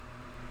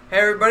Hey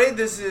everybody,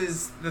 this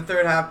is the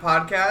Third Half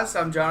Podcast.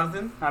 I'm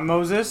Jonathan. I'm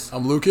Moses.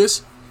 I'm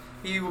Lucas.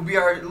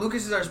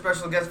 Lucas is our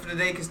special guest for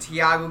today because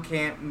Tiago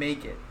can't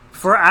make it.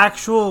 For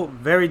actual,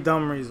 very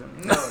dumb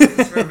reasons. No,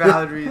 it's for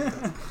valid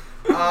reasons.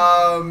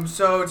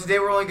 So today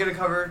we're only going to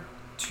cover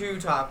two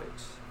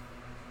topics,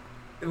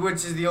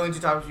 which is the only two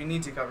topics we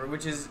need to cover,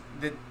 which is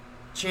the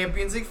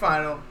Champions League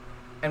final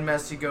and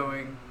Messi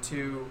going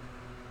to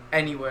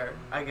anywhere,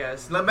 I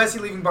guess. Messi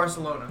leaving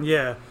Barcelona.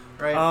 Yeah.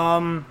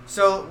 Right?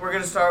 So we're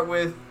going to start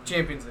with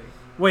Champions League.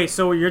 Wait,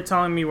 so you're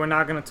telling me we're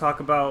not going to talk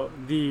about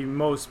the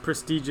most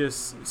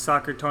prestigious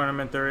soccer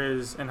tournament there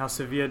is and how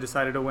Sevilla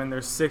decided to win their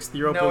 6th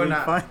Europa League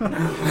final?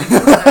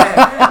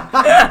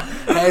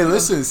 Hey,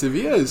 listen,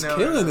 Sevilla is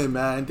killing it,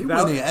 man. They're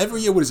winning every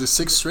year. What is it,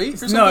 6 straight or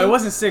something? No, it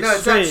wasn't 6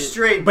 straight. No, it's not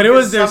straight. But it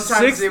was their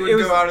sometimes 6th. They would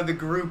go out of the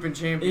group in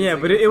Champions League. Yeah,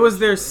 but it was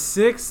their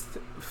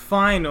 6th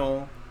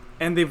final,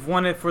 and they've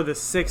won it for the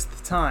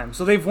 6th time.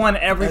 So they've won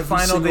every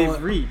final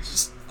they've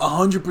reached.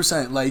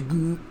 100%. Like,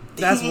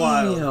 that's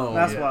wild.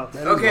 That's wild.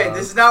 Okay,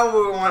 this is not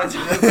what we want to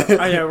talk about.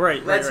 Oh, yeah,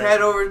 right. Let's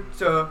head over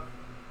to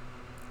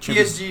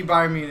PSG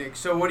Bayern Munich.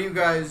 So what do you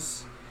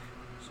guys...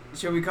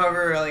 Should we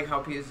cover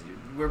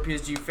where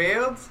PSG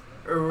failed?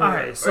 Or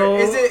Alright, so... Or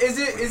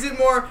is it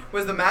more...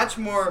 Was the match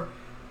more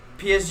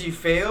PSG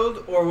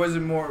failed or was it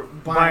more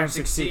Bayern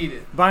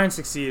succeeded? Bayern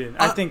succeeded.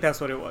 I think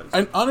that's what it was.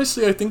 And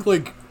honestly, I think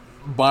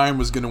Bayern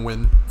was going to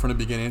win from the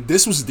beginning.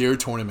 This was their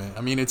tournament.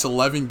 I mean, it's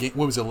 11 games.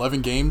 What was it,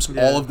 11 games?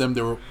 Yeah. All of them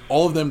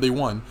they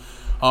won.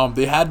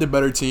 They had the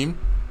better team.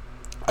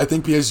 I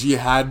think PSG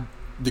had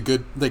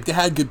they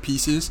had good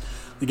pieces.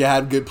 They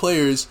had good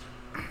players,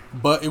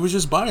 but it was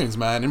just Bayern's,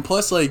 man. And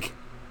plus,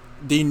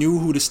 they knew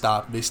who to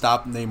stop. They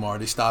stopped Neymar.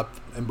 They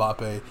stopped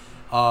Mbappe.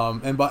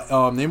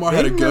 Neymar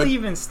had a good. They didn't really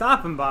even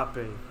stop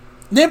Mbappe.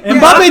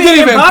 Mbappe didn't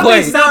even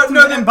play.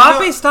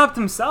 Mbappe stopped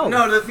himself.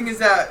 No, the thing is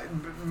that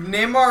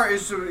Neymar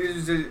is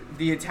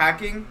the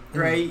attacking,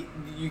 right?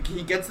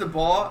 He gets the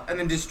ball and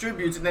then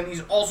distributes, and then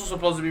he's also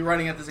supposed to be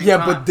running at the same time.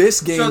 Yeah, but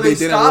this game they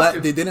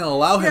didn't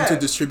allow him to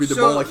distribute the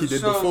ball like he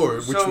did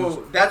before.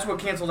 That's what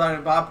canceled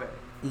out Mbappe.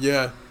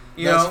 Yeah,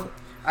 you know,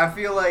 I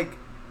feel like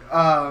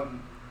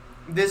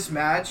this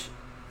match.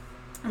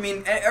 I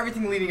mean,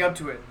 everything leading up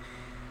to it,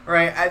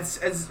 right? As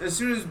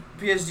soon as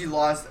PSG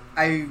lost,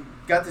 I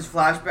got this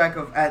flashback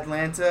of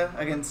Atlanta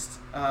against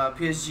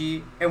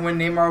PSG, and when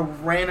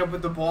Neymar ran up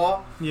with the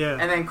ball,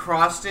 and then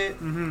crossed it,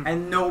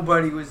 and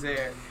nobody was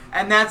there,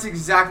 and that's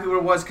exactly what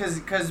it was, because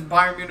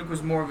Bayern Munich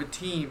was more of a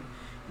team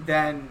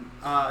than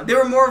they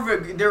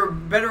were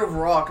better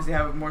overall because they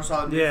have a more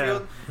solid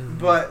midfield,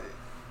 but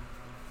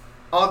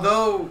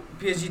although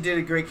PSG did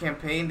a great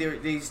campaign,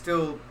 they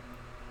still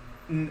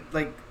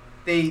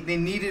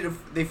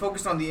They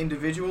focused on the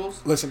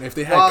indivials. Listen, if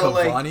they had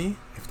Cavani,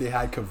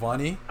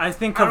 I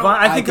think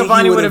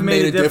Cavani would have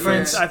made a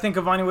difference. I think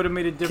Cavani would have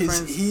made a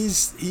difference.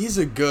 He's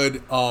a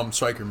good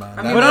striker, man.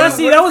 But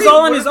honestly, that was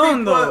all on his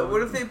own, though.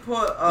 What if they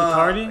put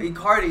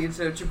Icardi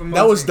instead of Choupo-Moting?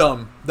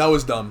 That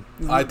was dumb.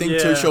 I think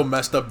Tuchel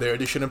messed up there.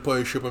 They shouldn't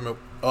put Chupa.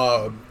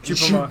 What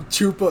is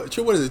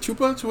it?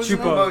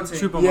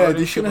 Chupa? Yeah,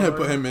 they shouldn't have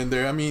put him in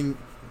there. I mean,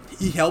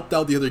 he helped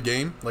out the other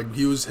game.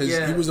 He was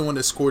the one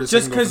that scored.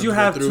 Just because you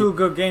have 2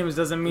 good games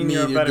doesn't mean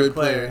you're a better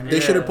player. They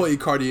should have put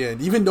Icardi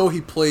in, even though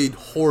he played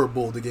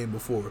horrible the game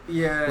before.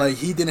 Yeah,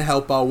 he didn't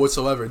help out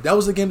whatsoever. That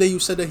was the game that you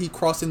said that he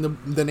crossed in the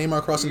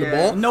Neymar crossing the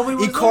ball.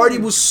 Icardi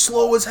was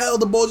slow as hell.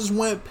 The ball just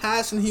went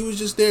past, and he was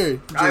just there,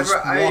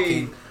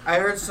 walking. I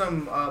heard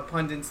some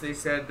pundits. They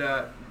said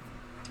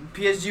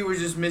PSG was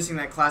just missing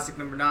that classic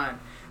number 9,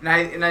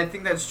 and I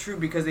think that's true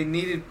because they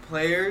needed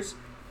players.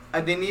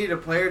 They needed a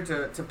player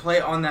to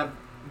play on that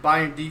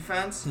Bayern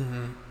defense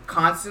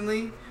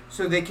constantly,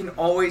 so they can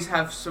always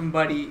have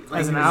somebody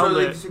as an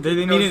outlet.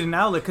 They needed an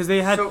outlet because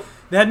they had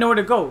nowhere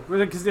to go.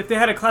 Because if they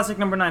had a classic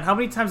number 9, how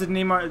many times did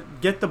Neymar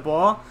get the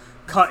ball,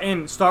 cut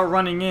in, start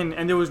running in,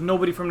 and there was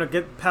nobody for him to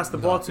get past the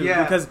ball to?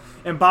 Yeah. Because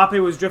Mbappe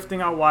was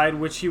drifting out wide,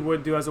 which he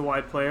would do as a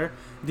wide player.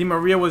 Di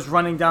Maria was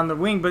running down the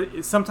wing,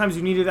 but sometimes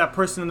you needed that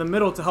person in the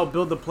middle to help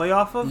build the play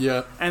off of.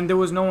 Yeah. And there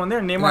was no one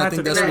there. Neymar had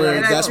to.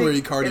 That's where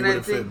Icardi would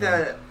have fit.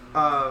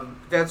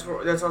 That's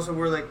also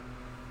where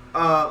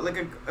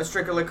a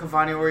striker like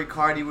Cavani or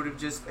Icardi would have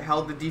just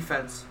held the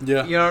defense.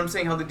 Yeah, you know what I'm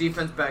saying? Held the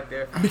defense back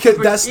there.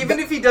 Because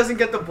if he doesn't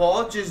get the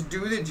ball, just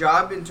do the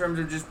job in terms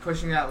of just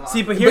pushing that line.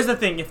 See, but here's the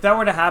thing: if that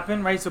were to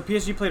happen, right? So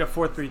PSG played a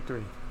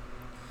 4-3-3.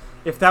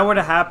 If that were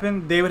to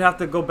happen, they would have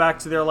to go back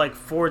to their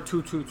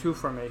 4-2-2-2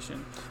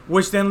 formation,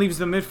 which then leaves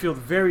the midfield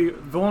very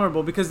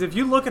vulnerable. Because if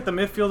you look at the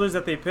midfielders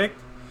that they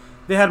picked,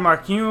 they had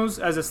Marquinhos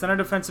as a center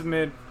defensive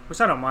mid, which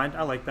I don't mind.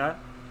 I like that.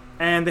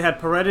 And they had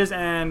Paredes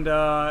and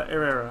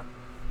Herrera.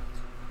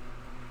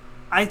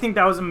 I think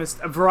that was a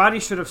mistake.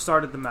 Verratti should have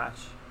started the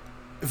match.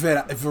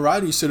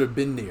 Verratti should have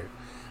been there.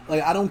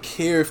 I don't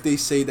care if they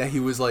say that he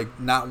was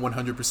not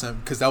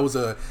 100%, because that was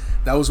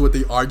what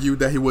they argued,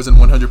 that he wasn't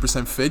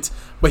 100% fit.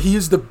 But he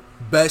is the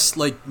best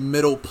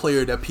middle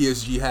player that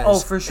PSG has. Oh,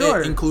 for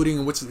sure.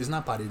 Including it's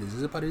not Paredes.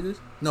 Is it Paredes?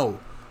 No,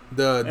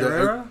 the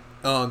Herrera?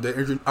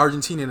 the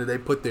Argentina that they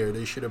put there.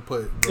 They should have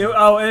put.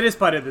 It is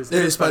Paredes.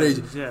 It is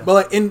Paredes. Yeah. But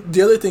like, and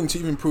the other thing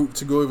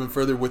to go even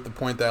further with the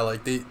point that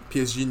like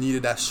PSG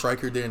needed that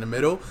striker there in the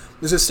middle.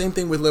 It's the same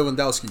thing with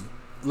Lewandowski.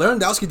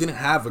 Lewandowski didn't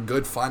have a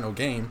good final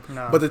game,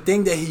 but the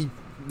thing that he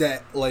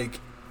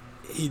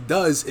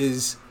does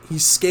is he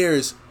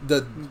scares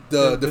the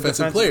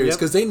defensive players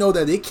because they know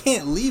that they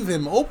can't leave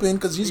him open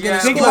because he's going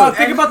to score.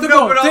 Think about the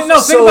goal.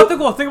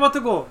 Think about the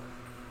goal.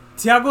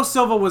 Thiago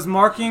Silva was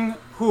marking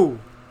who?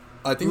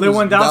 I think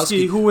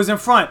Lewandowski, who was in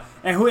front,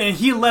 and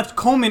he left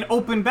Coleman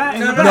open back.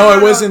 No,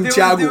 it wasn't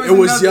Thiago. It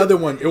was the other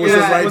one. It was the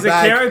right was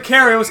back.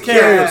 It was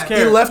Carey.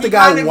 He left the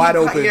guy wide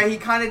open. Yeah, he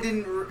kind of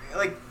didn't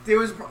like.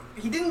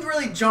 He didn't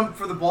really jump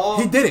for the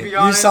ball. He didn't. To be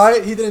honest. You saw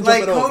it. He didn't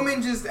jump at all. Like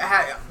Coleman just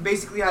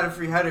basically had a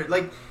free header.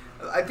 Like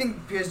I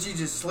think PSG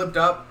just slipped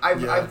up.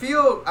 I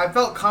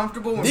felt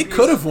comfortable when they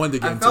could have won the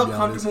game. I felt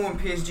comfortable when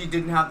PSG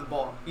didn't have the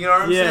ball. You know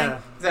what I'm saying?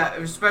 That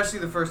especially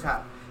the first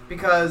half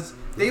because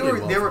they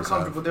were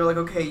comfortable. They were like,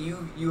 okay,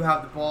 you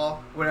have the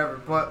ball,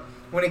 whatever. But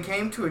when it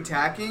came to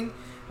attacking,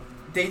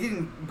 they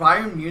didn't.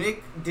 Bayern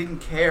Munich didn't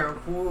care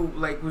who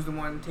was the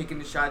one taking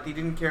the shot. They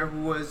didn't care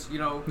who was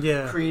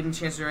creating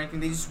chances or anything.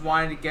 They just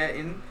wanted to get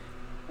in.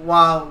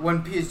 While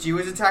when PSG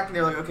was attacking,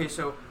 they were like, okay,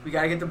 so we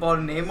got to get the ball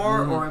to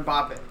Neymar or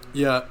Mbappe.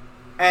 Yeah.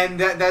 And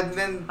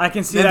then I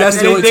can see that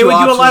they would do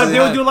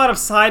a lot of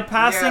side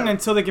passing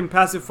until they can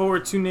pass it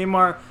forward to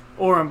Neymar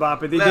or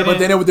Mbappe. But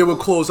then they would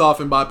close off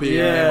Mbappe and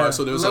Neymar,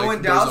 so there was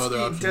Lewandowski no other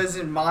option.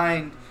 doesn't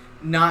mind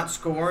not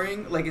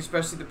scoring,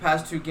 especially the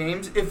past 2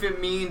 games, if it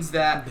means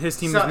that his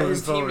team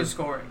is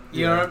scoring.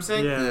 You know what I'm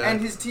saying? Yeah. And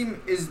his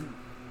team is,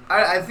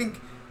 I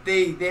think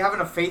they have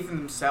enough faith in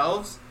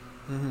themselves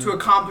to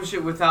accomplish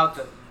it without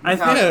them.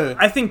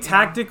 I think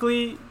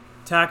tactically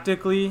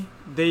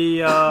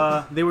they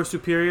were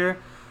superior.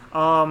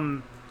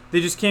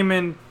 They just came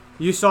in.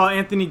 You saw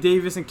Anthony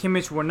Davis and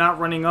Kimmich were not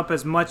running up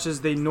as much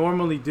as they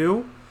normally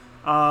do.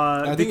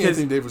 I think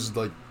Anthony Davis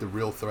was the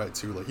real threat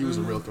too. He was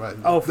a real threat.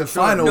 Oh, for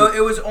sure. No,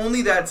 it was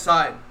only that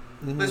side.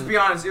 Let's be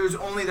honest. It was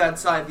only that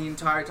side the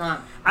entire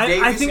time.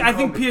 I think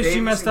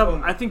PSG messed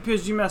up. I think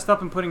PSG messed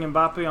up in putting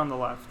Mbappe on the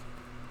left.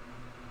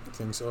 I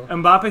think so.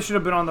 Mbappe should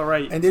have been on the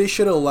right, and they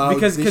should have allowed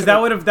because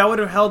that would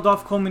have held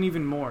off Coleman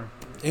even more.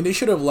 And they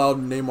should have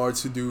allowed Neymar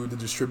to do the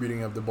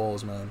distributing of the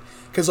balls, man.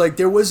 Because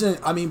there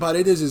wasn't. I mean,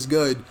 Paredes is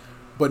good.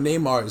 But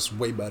Neymar is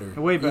way better.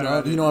 Way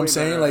better. You know what I'm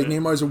saying?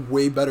 Neymar's a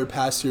way better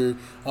passer.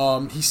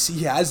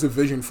 He has the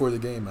vision for the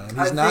game, man.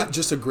 He's not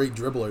just a great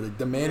dribbler.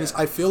 The man is.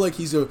 I feel like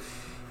he's a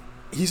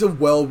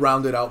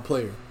well-rounded out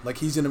player.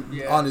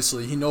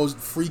 Honestly, he knows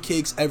free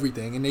kicks,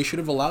 everything, and they should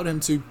have allowed him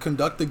to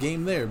conduct the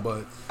game there.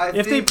 But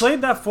if they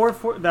played that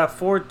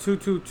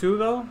 4-2-2-2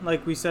 though,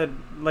 like we said,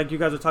 like you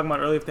guys were talking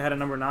about earlier, if they had a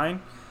number 9,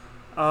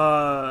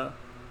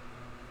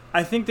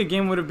 I think the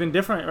game would have been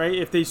different, right?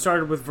 If they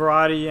started with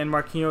Verratti and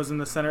Marquinhos in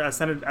the center as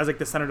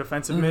the center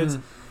defensive mids,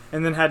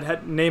 and then had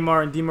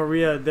Neymar and Di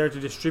Maria there to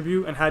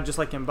distribute, and had just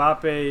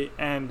Mbappe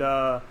and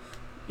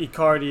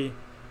Icardi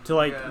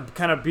to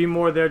kind of be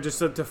more there just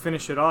to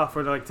finish it off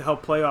or to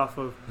help play off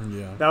of.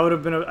 Yeah, that would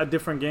have been a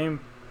different game.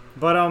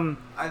 But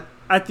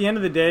at the end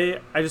of the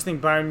day, I just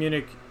think Bayern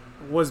Munich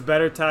was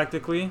better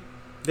tactically.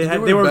 They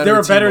were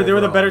better. They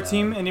were the better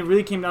team, and it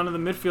really came down to the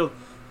midfield.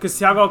 Because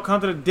Thiago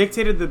Alcantara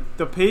dictated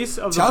the pace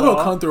of the ball. Thiago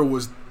Alcantara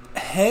was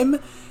him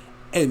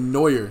and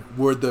Neuer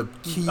were the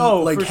key.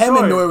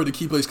 And Neuer were the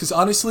key players. Because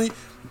honestly,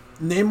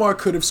 Neymar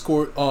could have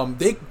scored.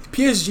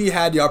 PSG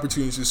had the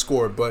opportunity to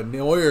score, but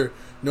Neuer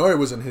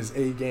was in his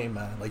A game,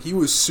 man. He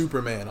was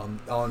Superman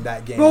on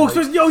that game. Bro,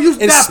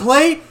 that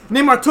play.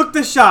 Neymar took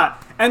the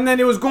shot, and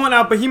then it was going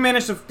out, but he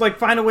managed to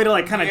find a way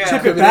to kind of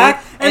chip it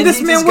back. And this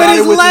man with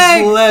his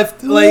leg.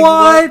 Left.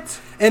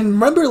 What?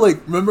 And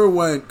remember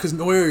when? Because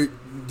Neuer.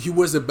 He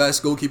was the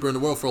best goalkeeper in the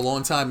world for a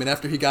long time, and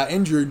after he got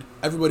injured,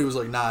 everybody was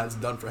like, "Nah, it's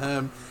done for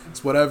him.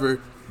 It's whatever."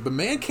 But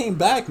man came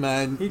back,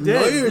 man. He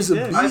did. Neuer's a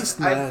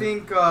beast, man. I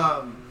think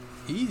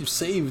he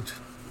saved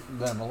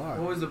them a lot.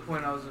 What was the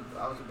point I was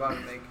about to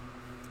make?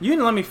 You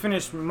didn't let me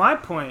finish my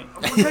point.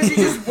 Because you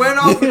just went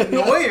off with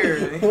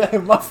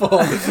Neuer. My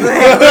fault.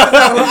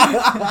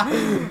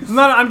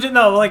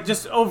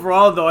 Just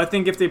overall though, I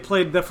think if they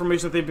played the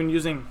formation that they've been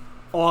using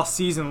all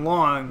season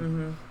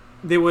long,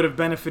 they would have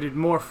benefited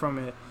more from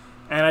it.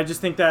 And I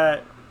just think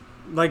that,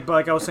 like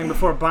I was saying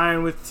before,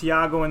 Bayern with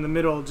Thiago in the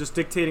middle, just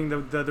dictating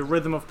the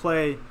rhythm of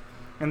play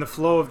and the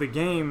flow of the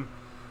game,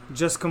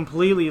 just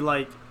completely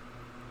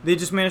they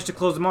just managed to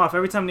close them off.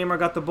 Every time Neymar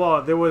got the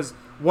ball, there was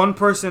one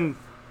person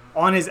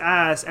on his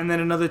ass and then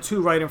another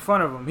 2 right in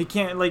front of him. He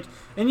can't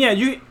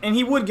and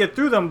he would get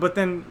through them, but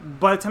then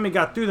by the time he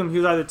got through them, he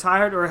was either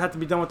tired or it had to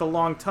be done with a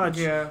long touch.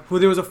 Yeah. Who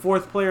there was a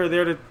 4th player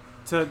there to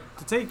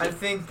take it. I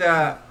think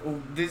that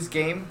this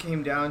game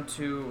came down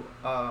to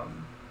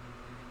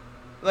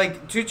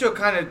like Tuchel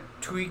kind of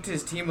tweaked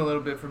his team a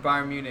little bit for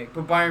Bayern Munich,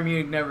 but Bayern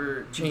Munich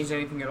never changed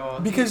anything at all.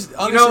 Because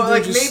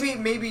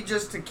maybe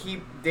just to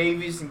keep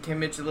Davies and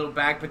Kimmich a little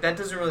back, but that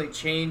doesn't really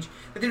change.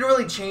 They didn't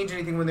really change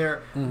anything when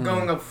they're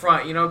going up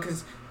front,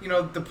 because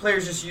the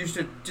players just used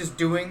to just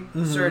doing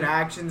certain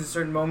actions at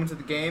certain moments of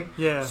the game.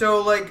 Yeah.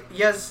 So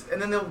yes,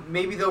 and then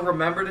they'll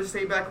remember to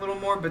stay back a little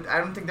more, but I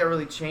don't think that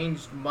really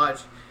changed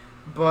much.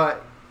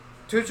 But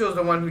Tuchel's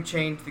the one who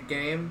changed the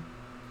game,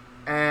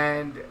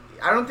 and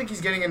I don't think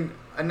he's getting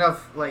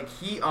enough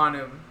heat on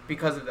him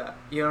because of that.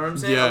 You know what I'm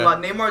saying? Yeah.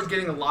 Neymar's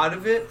getting a lot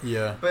of it.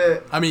 Yeah.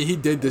 But I mean, he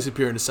did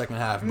disappear in the second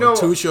half. No.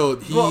 But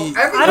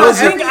Tuchel,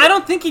 I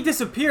don't think he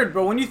disappeared,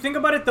 bro. When you think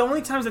about it, the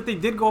only times that they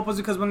did go up was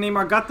because when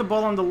Neymar got the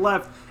ball on the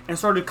left and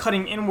started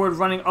cutting inward,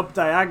 running up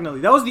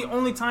diagonally. That was the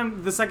only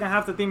time the second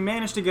half that they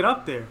managed to get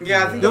up there.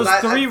 Yeah, I think there was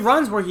 3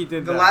 runs where he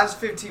did the that. last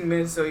 15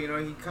 minutes, though,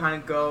 he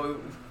kind of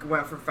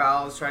went for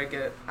fouls, try to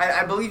get.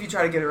 I believe he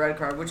tried to get a red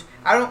card, which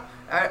I don't.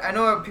 I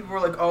know people were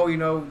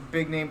like,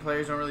 big name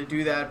players don't really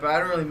do that, but I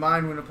don't really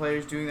mind when a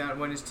player's doing that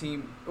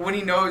when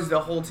he knows the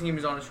whole team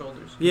is on his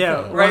shoulders.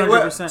 Yeah,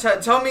 100%.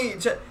 Right. Tell me,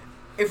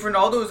 if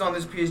Ronaldo was on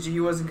this PSG, he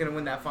wasn't going to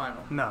win that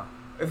final. No.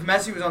 If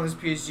Messi was on this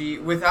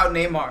PSG without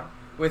Neymar,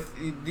 with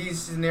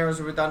these scenarios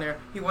or without Neymar,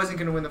 he wasn't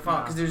going to win the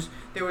final because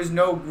there was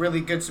no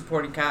really good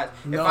supporting cast.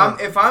 No.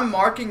 If I'm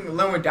marking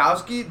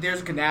Lewandowski,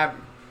 there's Gnabry.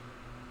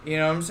 You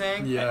know what I'm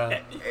saying? Yeah.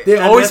 They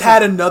always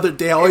had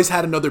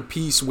another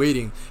piece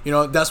waiting.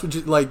 That's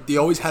what they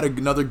always had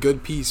another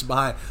good piece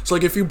behind. So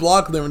if you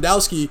block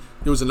Lewandowski,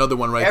 there was another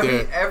one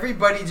there.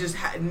 Everybody just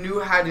knew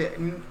how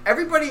to.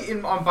 Everybody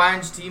on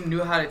Bayern's team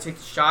knew how to take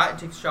the shot and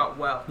take the shot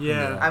well.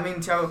 Yeah. I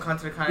mean, Thiago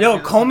Conte kind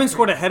of. Coleman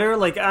scored a header.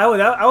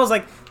 I was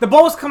like, the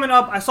ball was coming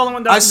up. I saw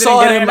Lewandowski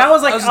didn't get it, and I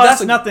was like,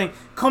 that's nothing.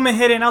 Coleman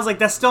hit it, and I was like,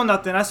 that's still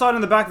nothing. I saw it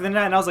in the back of the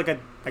net, and I was like,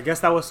 I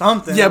guess that was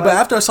something. Yeah, but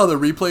after I saw the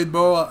replay,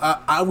 bro,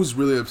 I was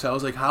really upset. I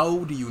was like,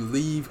 how do you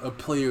leave a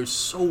player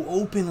so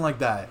open like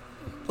that?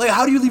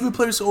 How do you leave a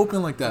player so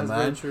open like that, man?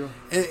 That's very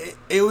true.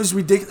 It was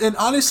ridiculous. And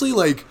honestly,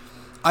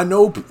 I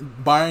know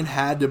Bayern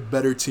had the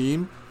better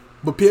team,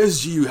 but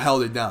PSG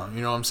held it down.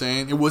 You know what I'm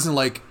saying? It wasn't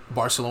like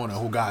Barcelona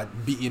who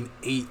got beaten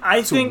 8-1.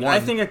 I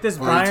think at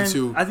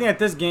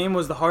this game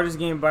was the hardest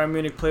game Bayern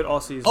Munich played all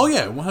season. Oh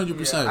yeah,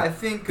 100%. Yeah, I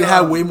think they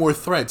had way more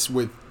threats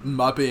with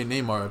Mbappe and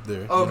Neymar up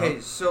there. Okay,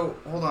 so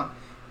hold on.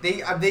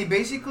 They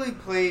basically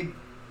played.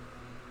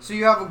 So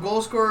you have a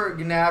goal scorer,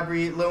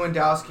 Gnabry,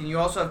 Lewandowski, and you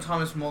also have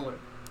Thomas Muller.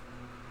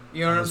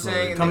 You know what I'm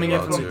saying? Coming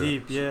in from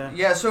deep, yeah.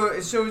 Yeah, so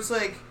it's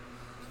like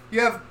you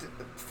have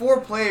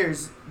 4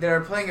 players that are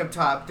playing up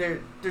top.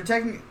 They're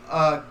technically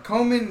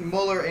Coman,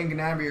 Muller, and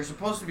Gnabry are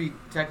supposed to be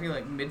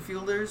technically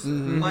midfielders,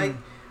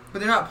 but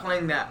they're not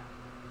playing that.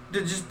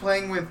 They're just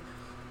playing with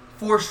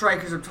 4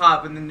 strikers up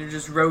top, and then they're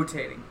just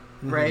rotating,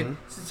 right?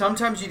 So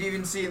sometimes you'd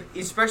even see,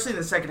 especially in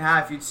the second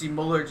half, you'd see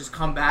Muller just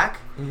come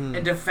back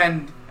and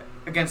defend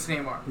against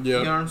Neymar. Yep. You know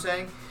what I'm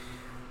saying?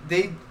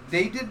 They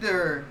did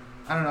their.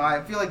 I don't know.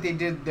 I feel like they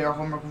did their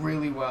homework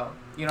really well.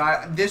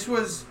 I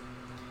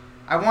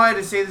wanted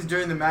to say this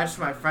during the match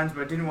to my friends,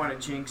 but I didn't want to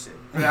jinx it.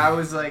 But I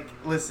was like,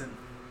 listen,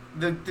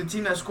 the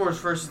team that scores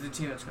first is the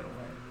team that's going to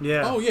win.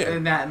 Yeah. Oh, yeah.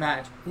 In that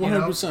match.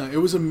 100%. It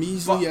was a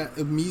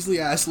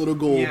measly-ass little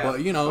goal, but,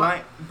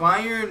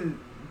 Bayern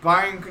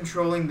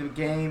controlling the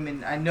game,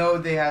 and I know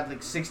they had,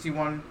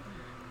 61%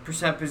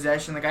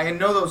 possession. I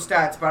know those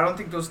stats, but I don't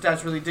think those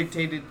stats really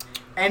dictated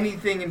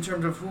anything in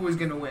terms of who was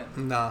going to win.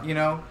 Nah.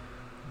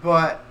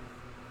 But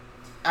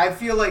I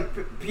feel like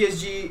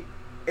PSG,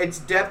 its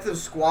depth of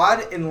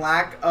squad and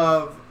lack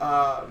of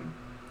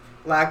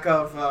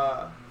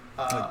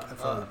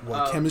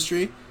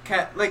chemistry?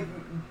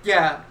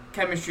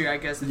 Chemistry, I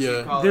guess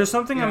you call it. There's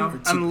something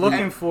I'm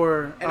looking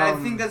for. And I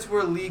think that's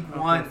where League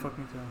One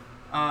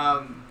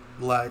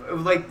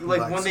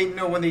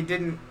when they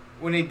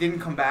didn't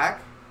come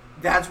back,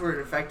 that's where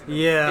it affected them.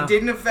 Yeah. It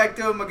didn't affect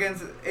them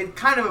it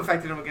kind of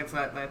affected them against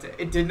Atlanta.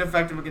 It didn't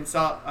affect them against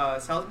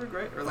Salzburg,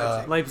 right? Or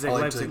Leipzig?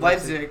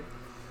 Leipzig.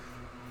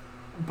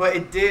 But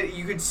it did.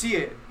 You could see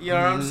it. You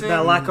know what I'm saying?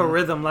 That lack of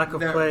rhythm, lack of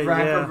play.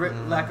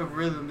 Lack of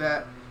rhythm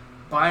that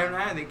Bayern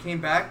had. They came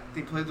back.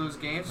 They played those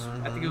games.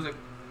 I think it was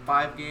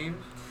 5 games,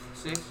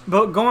 6.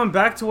 But going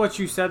back to what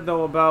you said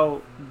though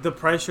about the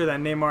pressure that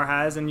Neymar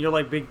has, and you're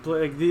how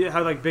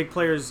big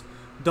players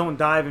don't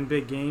dive in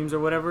big games or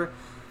whatever.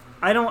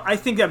 I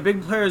think that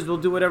big players will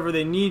do whatever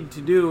they need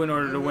to do in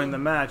order to win the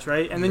match,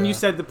 right? And then you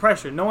said the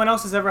pressure. No one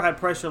else has ever had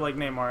pressure like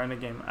Neymar in a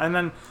game. And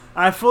then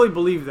I fully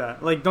believe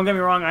that. Don't get me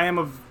wrong,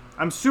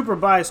 I'm super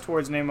biased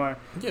towards Neymar.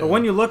 Yeah. But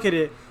when you look at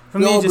it,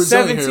 from the age of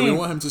 17... Here. We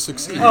want him to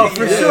succeed. Oh,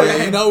 for sure.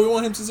 We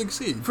want him to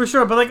succeed. For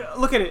sure. But,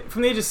 look at it.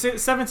 From the age of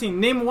 17,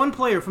 name one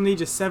player from the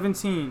age of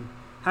 17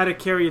 how to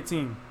carry a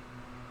team.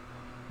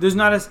 There's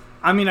not as...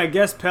 I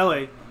guess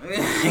Pele. No,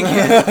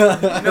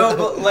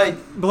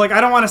 but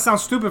I don't want to sound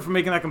stupid for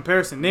making that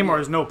comparison.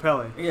 Neymar is no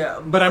Pele. Yeah.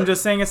 But I'm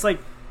just saying it's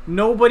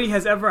nobody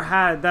has ever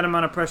had that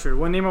amount of pressure.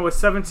 When Neymar was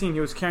 17,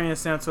 he was carrying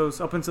Santos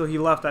up until he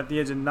left at the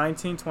age of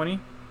 19, 20.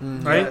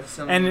 right?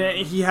 Yeah, And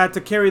he had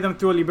to carry them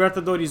through a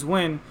Libertadores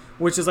win,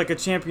 which is like a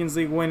Champions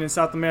League win in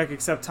South America,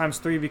 except times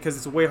 3 because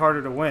it's way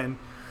harder to win.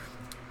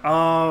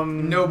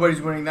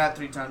 Nobody's winning that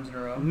 3 times in a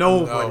row.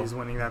 Nobody's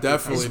winning that.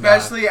 Definitely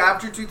Especially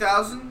after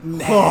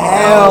 2000.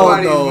 Hell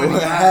Nobody's no. winning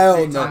that Hell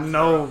 3 no. times in a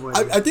row.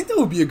 I think that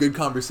would be a good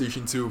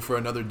conversation too for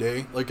another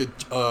day, like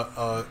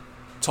a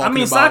talking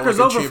about soccer's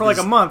like over for like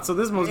a month, so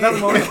this most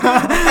definitely.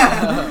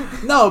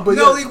 No, but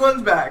no, League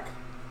One's back.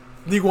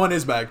 League One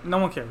is back. No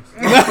one cares.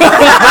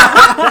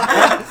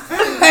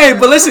 Hey,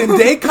 but listen,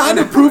 they kind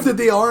of proved that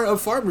they aren't a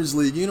farmers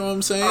league. You know what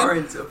I'm saying?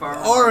 Aren't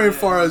a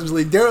farmers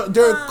league. They're like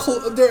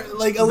a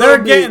They're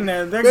little getting bit,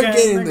 there. They're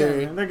getting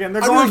there. there.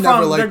 They're I going really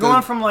never from liked going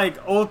the- from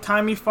like old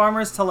timey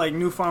farmers to like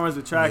new farmers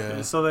with tractors.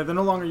 Yeah. So they're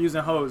no longer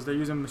using hoes. They're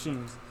using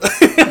machines.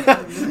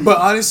 But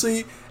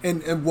honestly,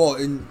 and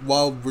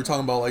while we're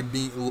talking about like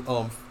being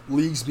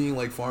leagues being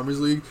like farmers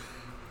league,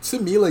 to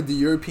me like the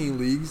European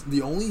leagues,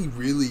 the only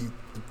really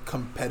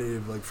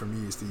competitive like for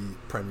me is the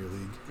Premier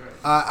League.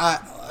 I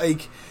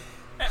like.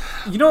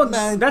 You know,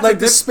 Man, that's like a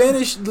the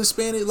Spanish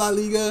La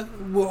Liga.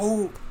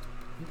 Whoa.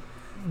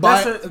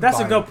 That's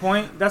a good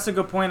point. That's a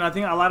good point. I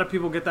think a lot of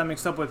people get that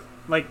mixed up with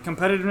like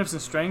competitiveness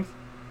and strength.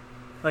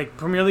 Like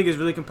Premier League is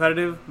really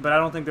competitive, but I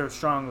don't think they're a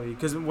strong league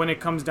because when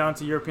it comes down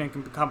to European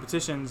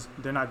competitions,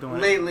 they're not doing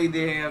it. Lately,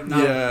 they have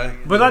not. Yeah.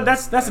 But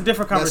that's a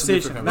different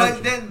conversation.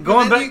 But then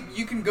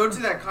you can go to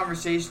that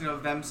conversation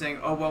of them saying,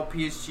 "Oh well,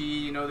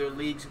 PSG, their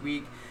league's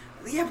weak."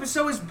 Yeah, but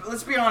so is,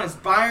 let's be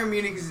honest, Bayern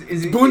Munich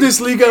is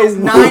Bundesliga is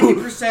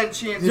 90%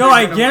 chance. Yo,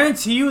 I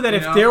guarantee you that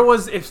if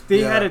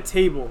they Yeah. had a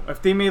table,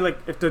 if they made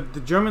if the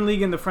German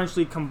league and the French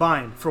league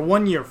combined for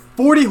 1 year,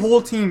 40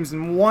 whole teams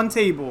in one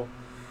table,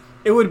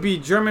 it would be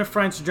German,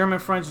 French,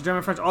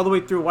 all the way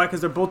through. Why?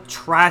 Because they're both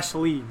trash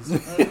leagues.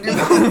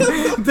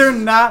 They're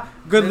not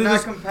good. They're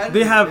not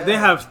competitive. They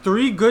have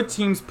 3 good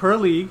teams per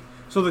league,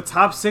 so the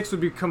top 6 would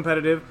be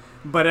competitive.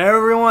 But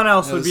everyone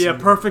else would be a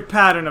perfect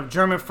pattern of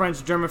German,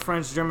 French, German,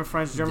 French, German,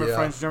 French, German,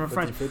 French, German,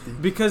 French.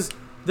 50-50. Because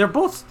they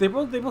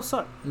both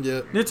suck.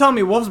 Yeah. You're telling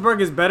me Wolfsburg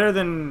is better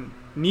than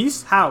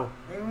Nice? How?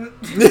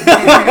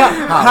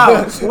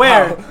 How?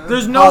 Where? How?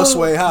 There's no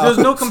How? There's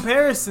no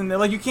comparison there.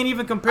 Like you can't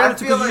even compare the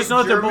two because you just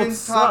know that they're both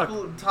suck.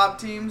 Top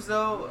teams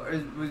though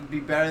would be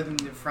better than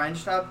the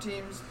French top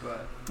teams,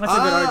 but That's a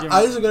good argument.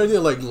 That's a good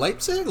idea. Like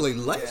Leipzig,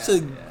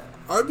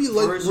 RB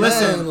Leipzig.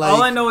 Listen,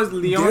 all I know is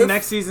Lyon they're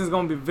next season is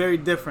going to be very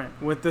different.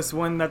 With this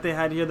win that they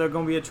had here, they're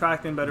going to be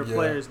attracting better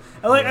players.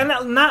 And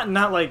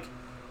not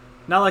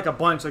like a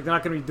bunch. Like they're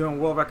not going to be doing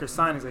world record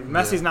signings. Like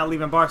Messi's not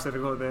leaving Barca to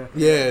go there.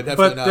 Yeah, definitely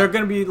But not. they're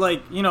going to be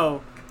like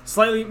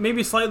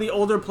slightly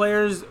older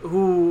players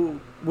who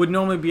would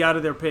normally be out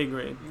of their pay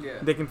grade. yeah.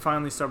 They can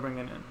finally start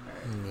bringing in.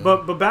 Yeah.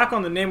 But back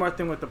on the Neymar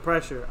thing with the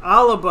pressure,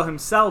 Alaba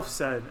himself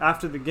said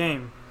after the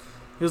game,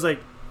 he was like,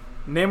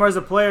 Neymar's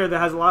a player that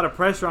has a lot of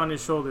pressure on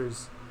his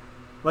shoulders.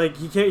 Like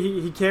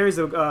he carries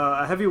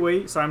a heavy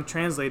weight. So I'm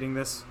translating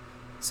this.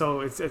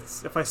 So it's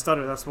if I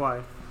stutter, that's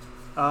why.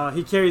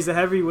 He carries a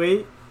heavy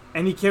weight,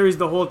 and he carries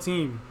the whole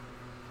team.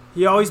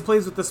 He always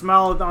plays with a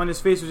smile on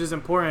his face, which is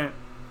important.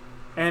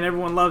 And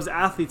everyone loves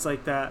athletes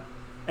like that.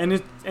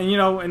 And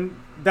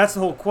that's the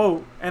whole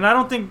quote. And I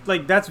don't think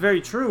like that's very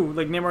true.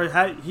 Like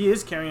Neymar he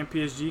is carrying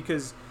PSG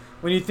because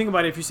when you think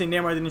about it, if you say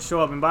Neymar didn't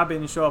show up, Mbappe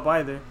didn't show up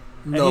either.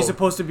 No. And he's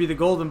supposed to be the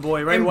golden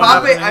boy, right?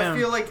 Mbappe, I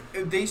feel like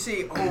they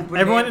say, but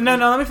everyone. No,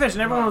 let me finish.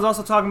 And everyone was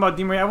also talking about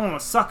Di Maria. Everyone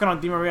was sucking on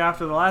Di Maria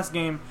after the last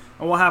game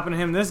and what happened to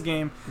him this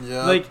game.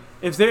 Yeah. Like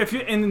and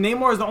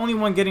Neymar is the only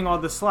one getting all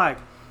the slack.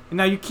 And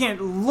now you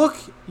can't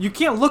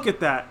look at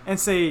that and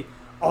say,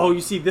 oh,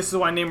 you see, this is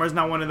why Neymar is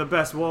not one of the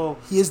best. Well,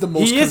 he is the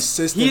most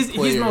consistent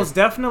player. He's most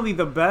definitely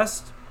the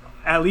best,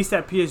 at least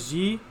at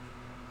PSG,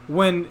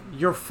 when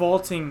you're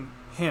faulting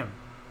him.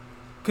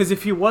 Because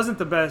if he wasn't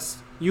the best,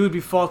 you would be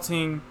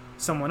faulting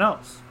someone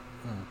else.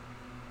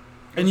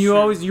 And you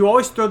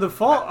always throw the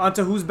fault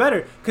onto who's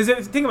better. Because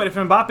think about it, if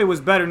Mbappe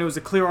was better and it was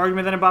a clear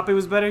argument that Mbappe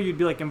was better, you'd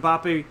be like,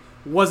 Mbappe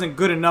wasn't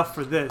good enough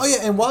for this. Oh yeah,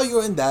 and while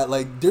you're in that,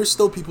 like, there's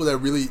still people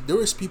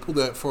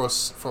that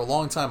for a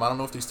long time, I don't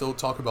know if they still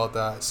talk about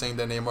that, saying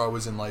that Neymar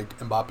was in like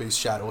Mbappe's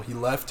shadow. He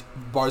left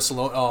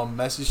Barcelona,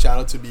 Messi's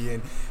shadow to be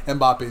in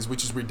Mbappe's,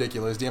 which is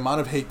ridiculous. The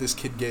amount of hate this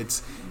kid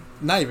gets.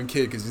 Not even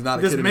kid, because he's not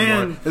a kid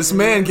anymore. This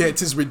man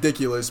gets is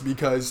ridiculous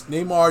because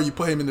Neymar, you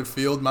put him in the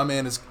field, my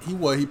man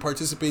he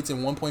participates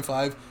in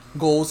 1.5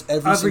 goals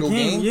every single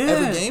game. Yeah.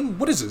 Every game.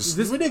 What is this?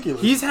 This is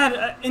ridiculous. He's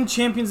had in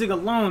Champions League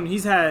alone,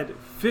 he's had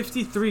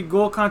 53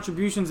 goal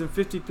contributions in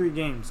 53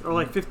 games, or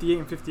like 58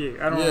 and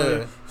 58. I don't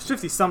know. It's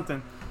 50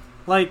 something.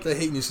 Like the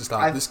hate needs to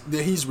stop.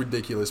 He's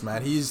ridiculous,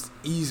 man. He's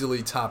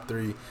easily top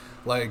 3.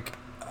 Like.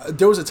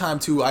 There was a time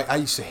too. I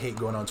used to hate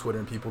going on Twitter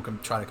and people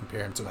trying to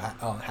compare him to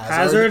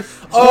Hazard.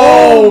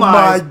 Oh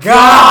my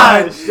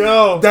god!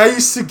 Yo. That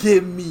used to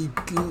get me.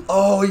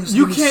 Oh,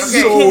 you can't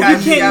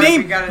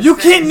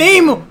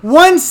name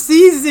one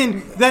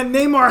season that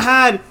Neymar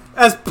had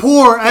as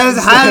poor as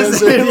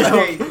Hazard.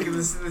 Hey,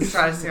 let's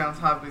try to stay on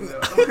topic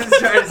though. Let's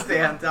try to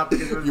stay on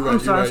topic. I'm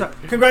sorry.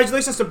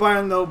 Congratulations to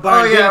Bayern though.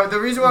 The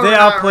reason why they we're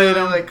not outplayed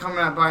really them. like coming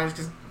at Bayern is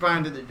because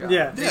Bayern did their job.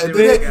 Yeah,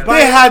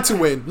 they had to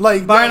win.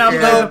 Like Bayern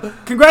outplayed them.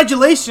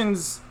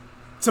 Congratulations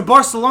to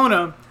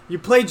Barcelona. You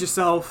played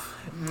yourself.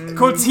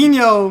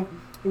 Coutinho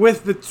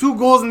with the 2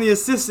 goals and the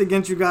assist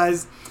against you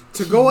guys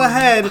to go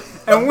ahead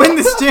and win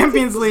this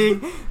Champions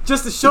League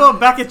just to show up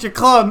back at your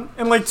club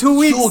in like 2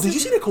 weeks. Yo, did you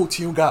see that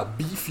Coutinho got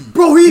beefy?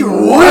 Bro, he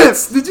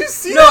ripped. Did you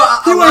see No,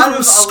 that? He went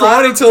from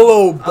scrawny to a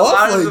little buff. A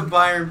lot of like, the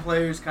Bayern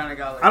players kind of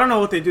got like. I don't know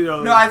what they do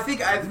though. No, I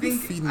think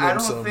feeding I them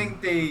don't some.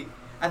 think they.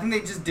 I think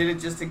they just did it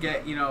just to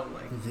get no, a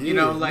they're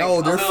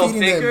little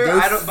feeding thicker. them.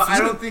 I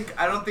don't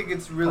think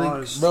it's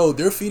really. Bro,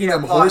 they're feeding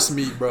them horse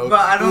meat, bro.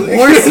 But I don't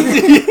horse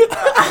think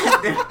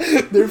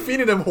meat. They're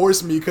feeding them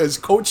horse meat because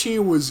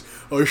Coutinho was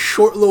a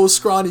short, little,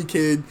 scrawny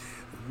kid.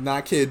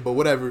 Not kid, but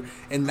whatever.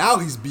 And now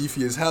he's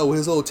beefy as hell with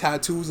his little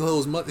tattoos and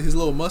his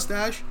little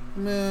mustache.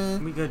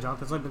 Man. We good,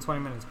 Jonathan. It's only been 20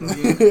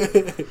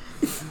 minutes.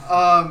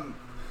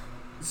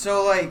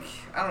 So like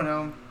I don't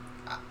know.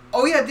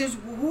 Oh yeah,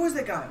 who was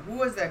that guy?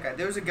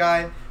 There was a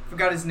guy.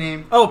 Forgot his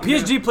name. Oh,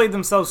 PSG played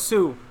themselves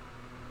too.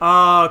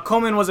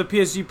 Coleman was a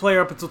PSG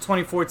player up until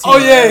 2014. Oh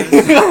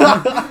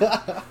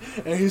yeah.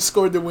 And he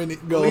scored the winning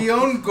goal.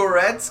 Leon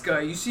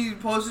Goretzka. You see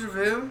posters of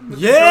him? With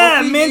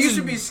Yeah, the man. He used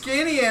to be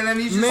skinny, and then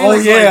he's just. Man. Oh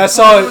yeah, I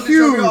saw it.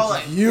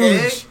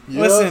 Huge.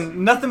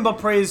 Listen, nothing but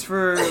praise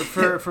for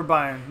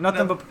Bayern.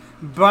 Nothing but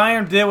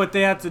Bayern did what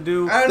they had to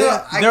do. I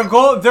don't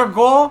know. Their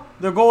goal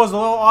was a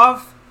little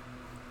off,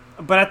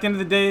 but at the end of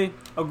the day,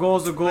 a goal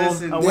is a goal.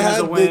 Listen, A win is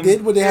a win. They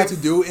did what they had to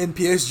do, and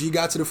PSG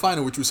got to the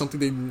final, which was something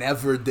they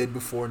never did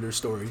before in their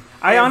story.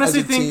 I honestly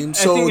as a think team. I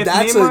So think if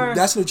that's Neymar,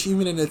 that's an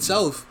achievement in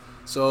itself.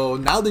 So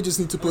now they just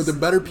need to put the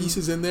better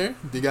pieces in there.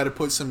 They got to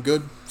put some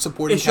good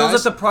supporting it shows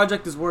cast. that the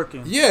project is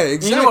working. Yeah,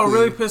 exactly. You know what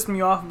really pissed me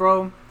off,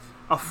 bro?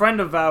 A friend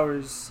of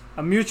ours,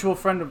 a mutual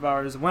friend of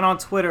ours, went on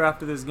Twitter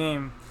after this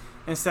game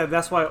and said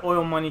that's why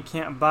oil money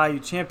can't buy you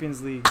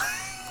Champions League.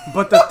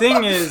 But the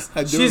thing is,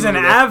 she's an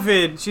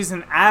avid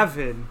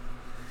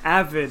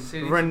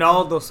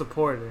Ronaldo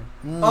supporter.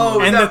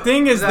 Oh, And the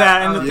thing is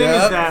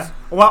that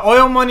while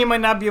oil money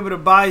might not be able to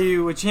buy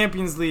you a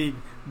Champions League,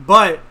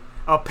 but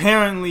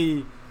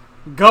apparently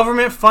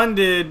government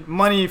funded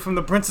money from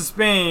the Prince of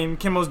Spain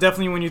can most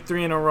definitely win you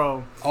 3 in a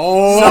row.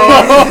 Oh,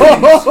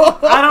 So,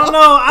 I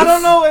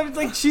don't know. It's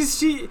like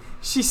she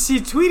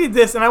tweeted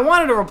this, and I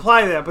wanted to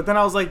reply to that, but then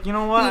I was like, you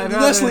know what?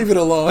 let's leave it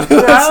alone.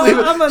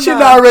 I'm She's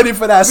not ready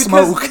for that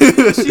smoke.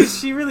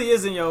 she really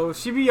isn't, yo.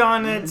 She be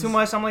on it too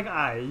much. I'm like,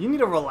 you need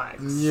to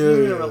relax. Yeah. You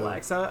need to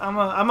relax. I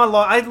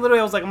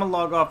was like, I'm gonna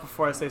log off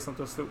before I say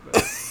something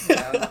stupid.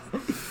 Yeah.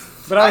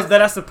 But I was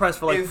dead ass depressed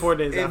for like 4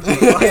 days after. If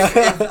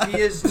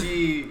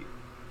PSG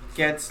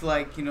gets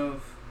like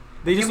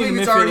They just need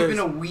it's already been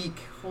midfielders. a week.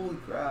 Holy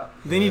crap!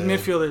 They need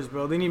midfielders,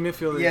 bro. They need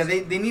midfielders. Yeah,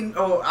 they need.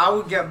 Oh, I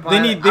would get.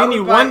 They need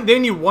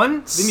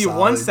one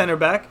Solid. center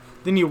back.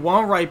 They need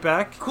one right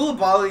back.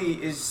 Koulibaly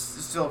is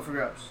still up for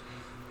grabs.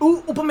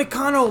 Ooh,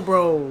 Upamecano,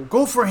 bro.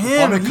 Go for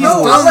him. He's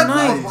Upamecano. done I like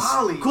nice.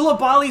 Koulibaly.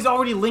 Koulibaly's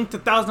already linked to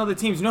 1,000 other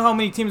teams. You know how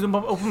many teams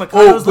Upamecano's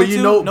Oh, but linked you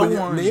to? know, No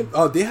one.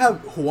 they have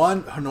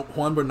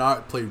Juan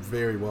Bernat played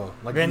very well.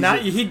 Like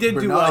Bernat, he did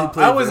do Bernat, well. he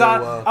played very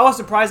well. I was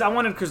surprised. I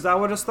wanted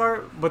Kurzawa to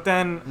start, but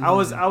then I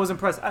was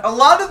impressed. A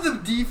lot of the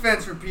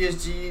defense for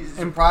PSG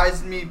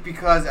surprised me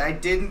because I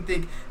didn't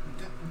think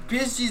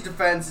PSG's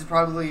defense is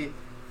probably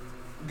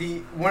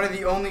one of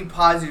the only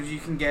positives you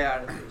can get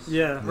out of this.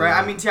 Yeah. Right.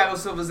 I mean, Thiago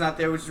Silva's not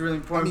there, which is really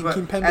important. I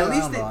mean, but Kimpembe, at I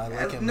least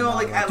don't know, I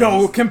like him.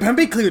 Yo,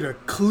 Kimpembe cleared a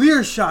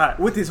clear shot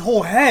with his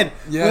whole head.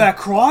 Yeah. With that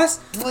cross,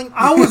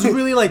 I was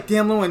really like,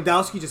 damn,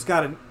 Lewandowski just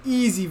got an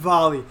easy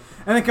volley.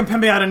 And then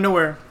Kimpembe out of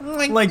nowhere,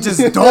 like just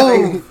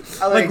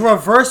dove. like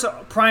reverse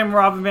prime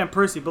Robin Van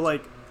Persie, but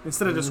like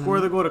instead of just score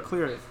the goal to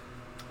clear it.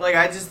 Like,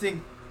 I just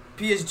think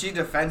PSG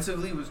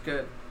defensively was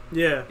good.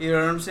 Yeah. You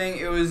know what I'm saying?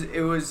 It was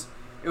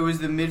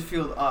the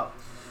midfield up.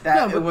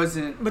 It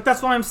wasn't. But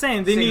that's what I'm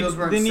saying. They need a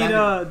good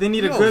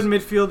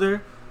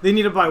midfielder. They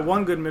need to buy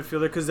one good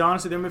midfielder because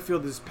honestly, their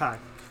midfield is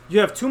packed. You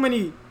have too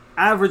many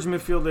average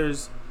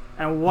midfielders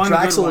and one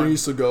good one.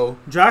 needs to go.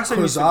 Draxler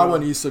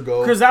needs to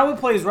go. Kurzawa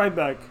plays right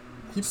back,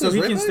 He so he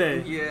right can back?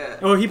 stay. Yeah.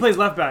 Oh, he plays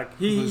left back.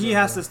 He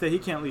has to stay. He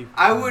can't leave.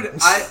 I honestly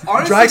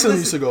Draxler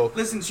needs to go.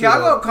 Listen,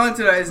 Thiago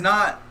Alcantara is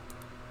not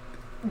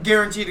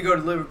guaranteed to go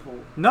to Liverpool.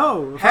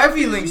 No.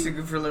 Heavy links to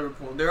go for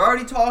Liverpool. They're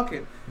already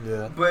talking.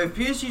 Yeah. But if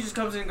PSG just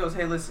comes in and goes,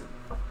 hey, listen.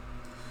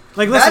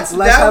 Like, let's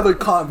have a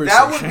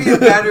conversation. That would be a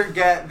better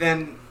get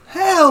than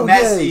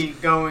Messi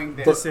going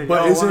there.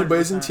 But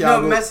isn't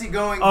Thiago? No, Messi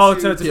going to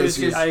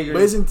PSG. I agree.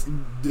 But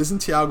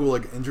isn't Thiago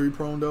like injury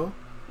prone though?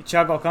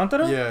 Thiago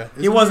Alcantara? Yeah.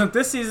 He wasn't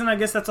this season. I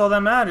guess that's all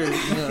that matters.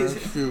 Yeah,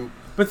 shoot.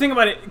 But think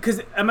about it, because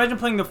imagine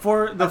playing the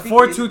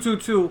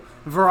 4-2-2-2,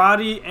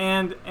 Verratti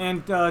and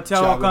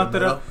Thiago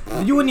Alcantara.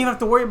 You wouldn't even have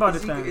to worry about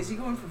it then. Is he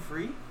going for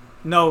free?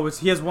 No,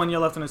 he has 1 year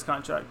left on his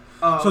contract.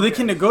 Oh, so they okay.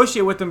 can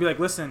negotiate with them and be like,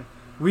 listen,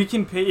 we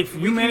can pay, if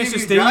you manage to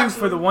stay you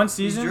for the one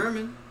season. He's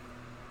German.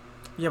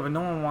 Yeah, but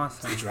no one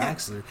wants him.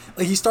 Draxler.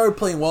 Like, he started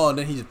playing well, and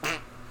then he just...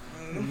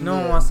 No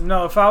one wants him.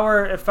 No, if I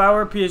were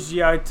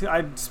PSG,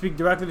 I'd speak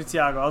directly to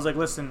Thiago. I was like,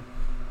 listen,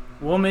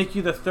 we'll make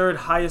you the third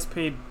highest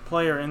paid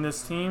player in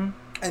this team.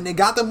 And they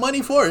got the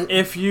money for it.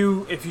 If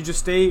you just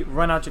stay,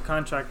 run out your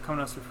contract, come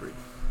to us for free.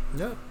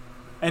 Yeah.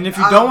 And if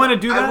you don't want to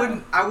do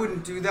that, I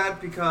wouldn't do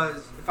that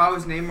because if I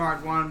was Neymar,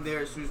 I'd want him there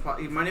as soon as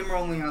possible. My Neymar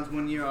only has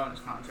 1 year on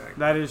his contract.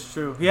 that is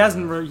true. He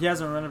hasn't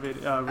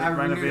renovated.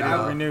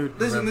 Renewed.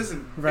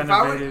 Listen.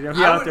 Renovated.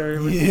 He out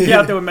there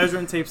with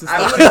measuring tapes and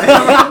stuff.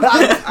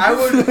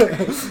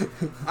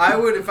 I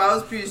would if I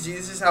was PSG.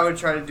 This is how I would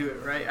try to do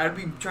it. Right?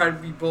 Try to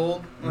be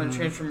bold on the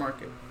transfer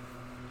market.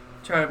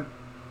 Try to.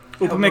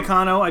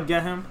 Upamecano, I'd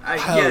get him.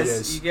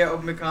 Yes, you get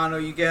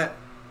Upamecano. You get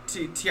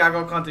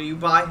Thiago Alcantara. You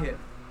buy him.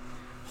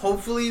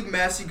 Hopefully,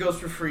 Messi goes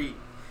for free.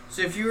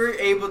 So if you were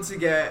able to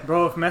get if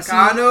Messi,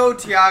 Cano,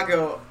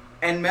 Thiago,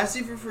 and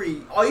Messi for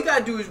free, all you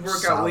gotta do is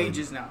work out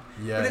wages now.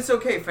 Yeah. But it's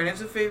okay.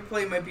 Financial fair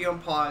play might be on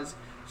pause.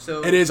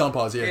 So it is on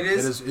pause. Yeah, it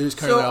is. It is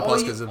currently on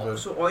pause because of it.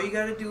 So all you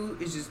gotta do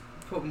is just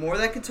put more of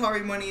that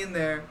Qatari money in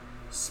there,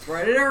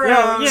 spread it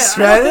around.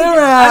 Spread it around.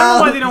 I don't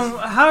know why they don't.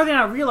 How are they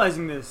not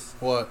realizing this?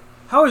 What?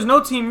 How is no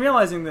team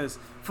realizing this?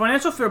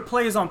 Financial fair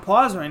play is on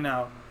pause right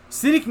now.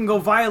 City can go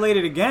violate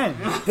it again.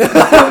 But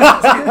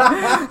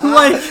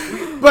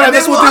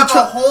that's what we'll have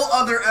a whole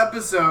other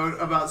episode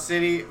about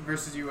City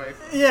versus UEFA.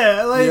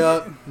 Yeah,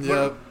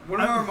 Yep. One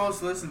of our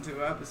most listened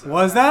to episodes.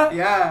 Was that?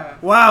 Yeah.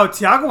 Wow,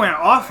 Thiago went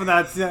off for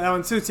that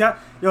one too.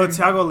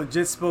 Thiago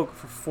legit spoke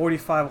for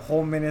 45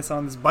 whole minutes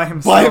on this by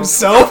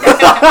himself.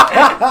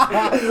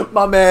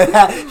 My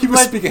man, he was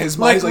speaking his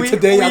mind. He's like,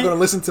 today y'all gonna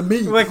listen to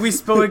me. We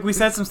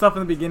said some stuff in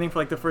the beginning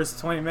for the first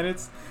 20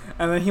 minutes,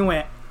 and then he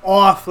went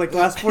off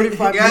last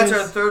 45 minutes. Yeah, it's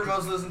our third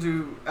most listened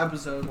to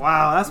episode.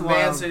 Wow, that's wild.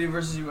 Man City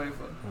versus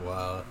UEFA.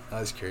 Wow,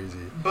 that's crazy.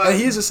 But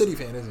he is a City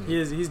fan, isn't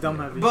he? He's dumb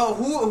heavy. But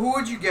who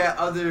would you get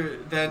other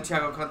than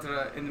Thiago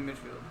Alcantara in the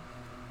midfield?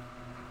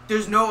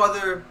 There's no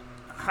other.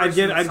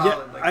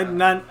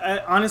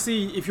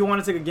 Honestly, if you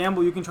want to take a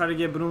gamble, you can try to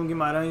get Bruno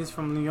Guimaraes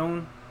from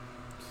Lyon.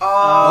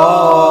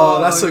 Oh,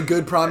 that's a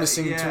good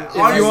promising. Yeah.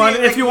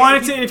 If you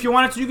wanted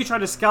to, you could try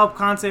to scalp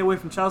Conte away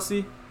from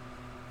Chelsea.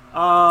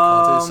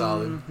 Conte's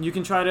solid. You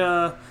can try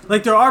to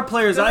there are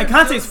players.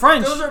 Conte's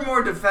French. Those are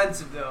more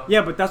defensive though.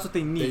 Yeah, but that's what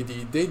they need.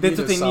 That's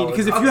what they need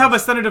because if you have a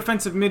center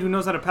defensive mid who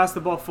knows how to pass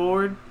the ball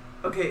forward.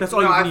 Okay, that's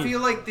all you need. I feel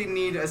like they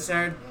need a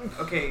center.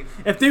 Okay,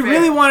 if they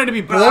really wanted to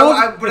be bold,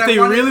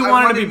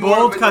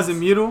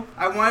 Casemiro.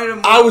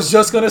 I was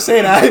just gonna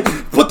say that.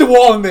 Put the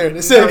wall in there.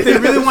 That's it. If they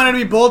really wanted to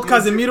be bold,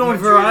 Casemiro and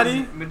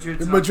Verratti.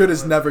 Madrid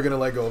is never gonna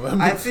let go of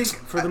him. I think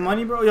for the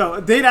money, bro.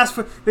 They'd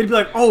be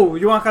like, "Oh,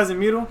 you want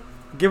Casemiro?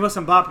 Give us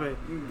Mbappe."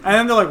 And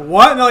then they're like,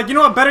 "What?" And they're like, "You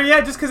know what? Better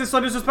yet, just because it's so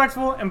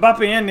disrespectful,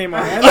 Mbappe and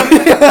Neymar."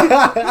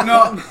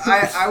 No,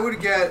 I would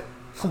get.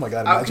 Oh my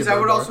god! Because I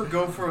would also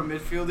go for a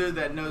midfielder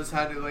that knows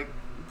how to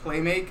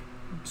play make,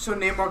 so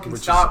Neymar can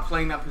stop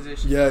playing that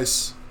position.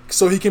 Yes,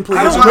 so he can play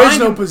his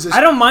original position. I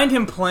don't mind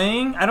him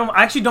playing. I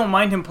actually don't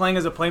mind him playing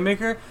as a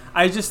playmaker.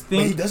 I just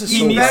think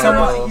he needs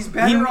someone. He's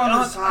better on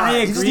the side. I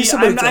agree.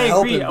 I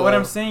agree. Him, what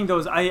I'm saying though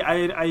is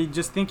I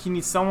just think he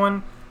needs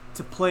someone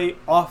to play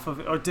off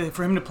of,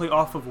 for him to play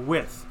off of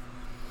with.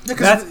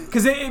 Yeah,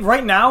 because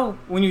right now,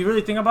 when you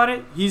really think about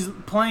it, he's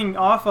playing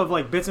off of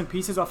bits and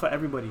pieces off of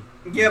everybody.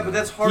 Yeah, but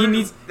that's harder. He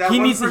needs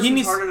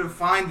harder to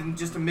find than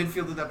just a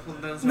midfielder that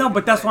does. No,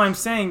 but that's what I'm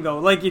saying though.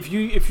 If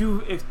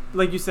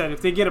like you said,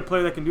 if they get a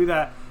player that can do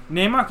that,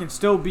 Neymar can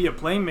still be a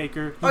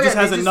playmaker. He just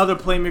has another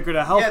playmaker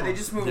to help him. Yeah, they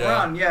just move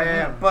around.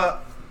 Yeah.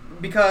 But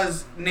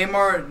because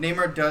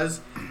Neymar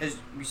does, as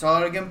we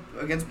saw it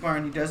against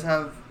Bayern, he does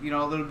have a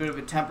little bit of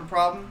a temper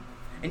problem.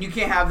 And you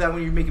can't have that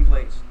when you're making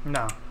plays.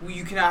 No.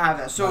 You cannot have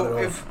that. So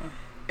if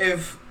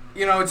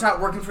it's not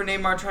working for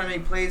Neymar trying to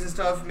make plays and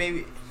stuff,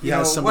 maybe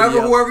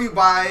whoever you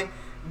buy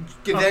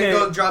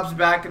then drops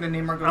back and then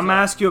Neymar goes. I'm gonna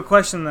ask you a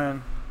question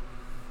then.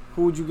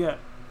 Who would you get?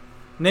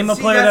 Name a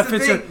player that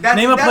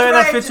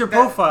fits your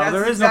profile.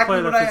 There is no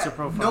player that fits your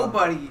profile.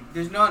 Nobody.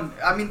 There's none.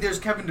 I mean, there's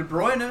Kevin De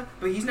Bruyne,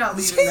 but he's not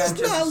leaving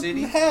Manchester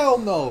City. Hell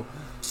no.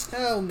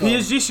 Hell no.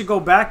 PSG should go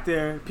back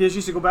there.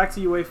 PSG should go back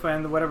to UEFA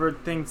and whatever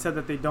thing said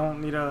that they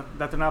don't need that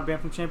they're not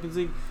banned from Champions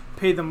League.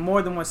 Pay them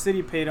more than what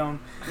City paid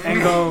them,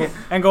 and go.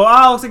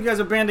 Looks like you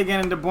guys are banned again.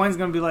 And De Bruyne's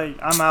gonna be like,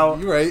 I'm out.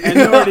 You're right. And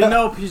you already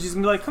know PSG's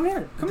gonna be like, come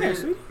here,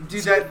 sweetie.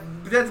 Dude,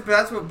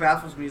 that's what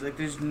baffles me. Is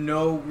there's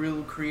no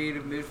real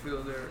creative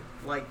midfielder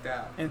like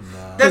that. And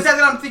that's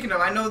what I'm thinking of.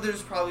 I know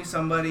there's probably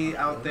somebody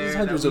out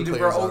there that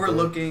we're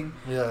overlooking.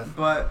 Yeah.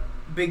 But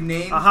big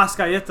names.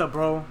 Haskayeta,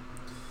 bro.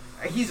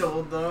 He's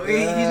old though.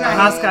 He's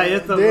not.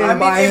 Haskayeta. I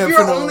mean, if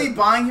you're only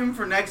buying him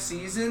for next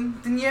season,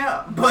 then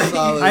yeah. But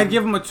I'd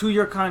give him a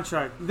 2-year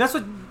contract. That's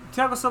what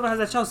Thiago Silva has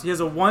at Chelsea. He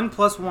has a 1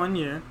 + 1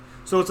 year,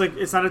 so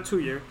it's not a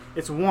 2-year.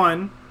 It's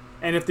 1,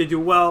 and if they do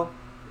well,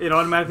 it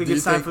automatically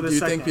gets signed for the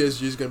second. Do you think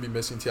PSG is going to be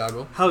missing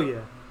Thiago? Hell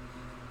yeah.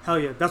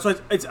 That's why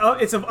it's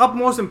of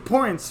utmost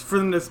importance for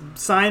them to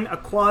sign a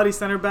quality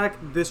center back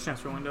this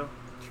transfer window.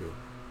 True.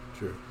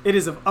 True. It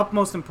is of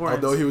utmost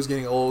importance. Although he was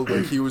getting old,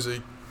 like he was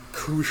a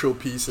crucial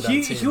piece of that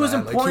team. He was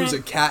man. important. Like, he was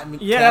a captain.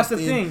 Yeah, that's the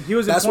thing. He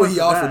was. That's what he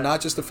important for offered. that.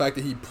 Not just the fact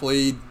that he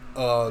played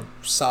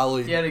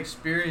solid. He had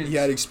experience. He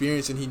had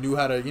experience, and he knew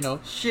how to,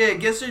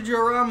 Shit, get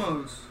Sergio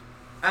Ramos,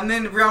 and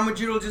then Real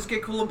Madrid will just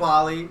get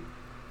Koulibaly.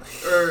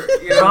 Or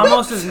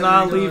Ramos is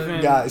not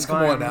leaving. Guys,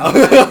 come on now.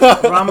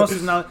 Ramos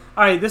is not.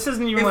 All right, this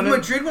isn't even. If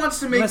Madrid wants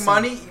to make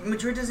money,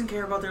 Madrid doesn't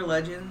care about their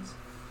legends.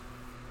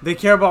 They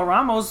care about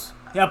Ramos.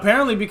 Yeah,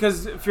 apparently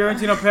because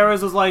Fiorentino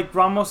Perez was like,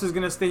 Ramos is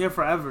gonna stay here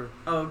forever.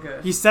 Oh, okay.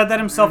 He said that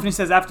himself, and he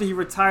says after he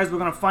retires, we're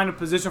gonna find a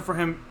position for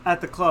him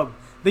at the club.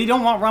 They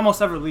don't want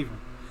Ramos ever leaving.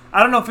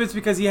 I don't know if it's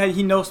because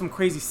he knows some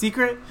crazy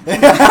secret.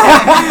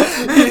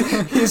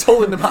 He's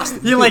holding them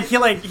hostage.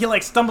 He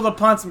stumbled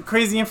upon some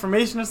crazy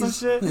information or some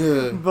shit.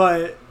 Yeah.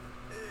 But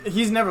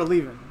he's never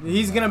leaving.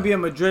 He's gonna be a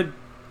Madrid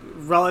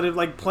relative,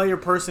 like player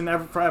person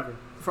forever.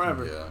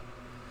 Yeah.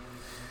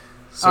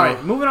 So, All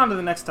right, moving on to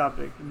the next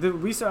topic. I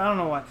don't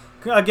know why.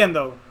 Again,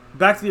 though,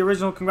 back to the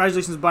original.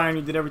 Congratulations, Bayern.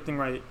 You did everything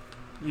right.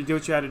 You did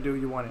what you had to do.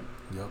 You won it.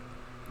 Yep.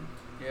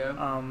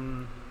 Yeah.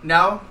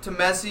 Now to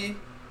Messi.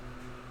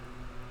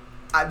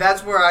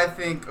 That's where I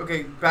think.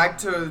 Okay, back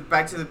to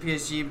the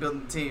PSG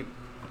building the team.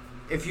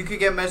 If you could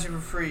get Messi for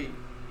free,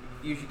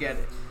 you should get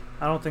it.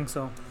 I don't think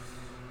so.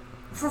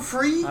 For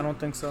free? I don't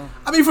think so.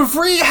 I mean, for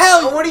free?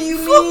 Hell, what do you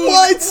mean?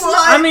 What?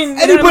 I mean,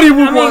 anybody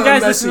would want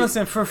guys, Messi.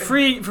 listen. For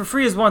free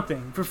is one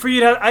thing. For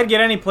free, I'd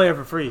get any player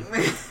for free.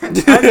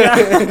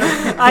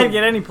 I'd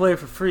get any player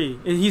for free.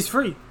 He's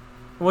free.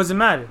 It doesn't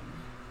matter.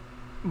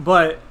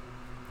 But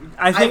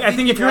I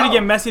think if you were to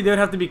get Messi, there would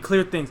have to be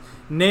clear things.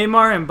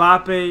 Neymar,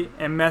 Mbappe,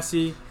 and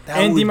Messi,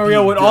 and Di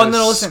Maria would all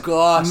listen.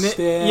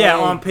 Yeah,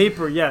 on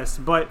paper, yes,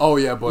 but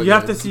you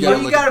have to see.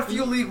 You got a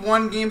few League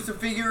One games to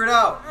figure it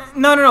out.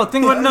 No.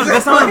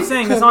 That's not what I'm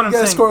saying. That's not what I'm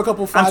saying. Score a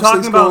couple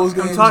 5-6 goals.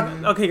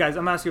 Okay, guys,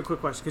 I'm asking you a quick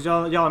question because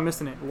y'all are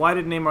missing it. Why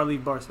did Neymar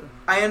leave Barca?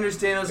 I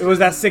understand. It was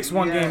that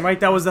 6-1 game, right?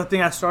 That was the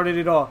thing that started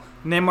it all.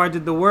 Neymar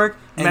did the work.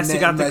 Messi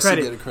got the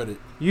credit.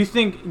 You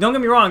think? Don't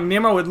get me wrong.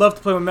 Neymar would love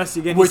to play with Messi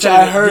again. Which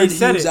I heard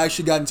he was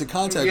actually got into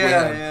contact with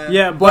him.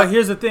 Yeah, but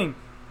here's the thing.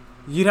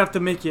 You'd have to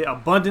make it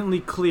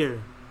abundantly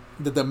clear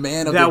that the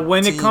man of that the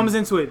when team. it comes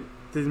into it,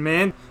 the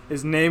man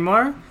is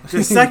Neymar.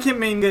 The second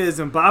main guy is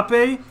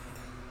Mbappe,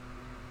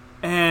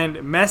 and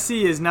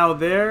Messi is now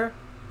there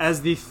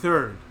as the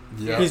third.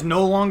 Yeah. He's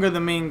no longer the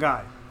main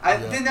guy. I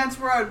think that's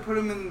where I'd put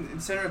him in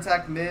center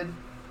attack mid.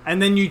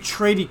 And then you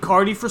trade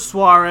Icardi for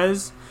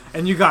Suarez,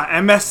 and you got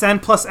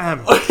MSN plus M.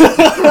 Okay,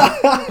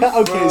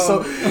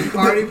 so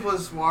Icardi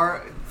plus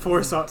Suarez.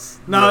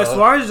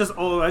 Suarez is just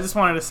old. I just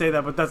wanted to say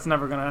that, but that's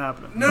never gonna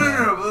happen.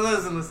 No. But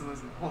listen.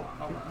 Hold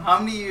on. How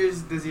many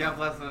years does he have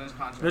left on his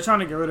contract? They're trying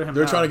to get rid of him.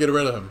 They're trying to get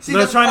rid of him. See,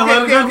 they're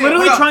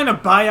literally trying to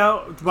buy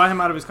him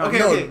out of his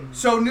contract. Okay.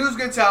 So news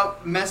gets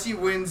out. Messi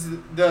wins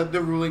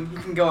the ruling. He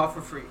can go out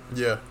for free.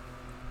 Yeah.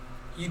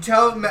 You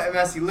tell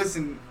Messi,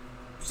 listen,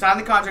 sign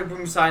the contract.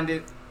 Boom, signed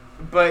it,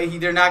 but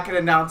they're not gonna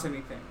announce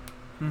anything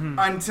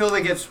until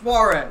they get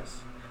Suarez.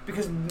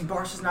 Because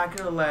Barca's not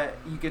going to let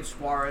you get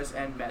Suarez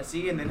and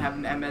Messi and then have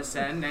an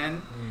MSN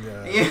and,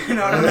 you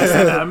know what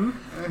I mean?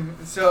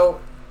 So,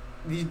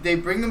 they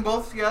bring them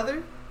both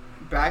together,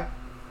 back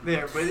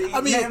there. But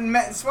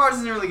Suarez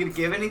isn't really going to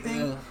give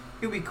anything. Yeah.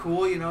 He'll be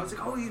cool, you know. It's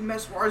like,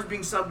 Suarez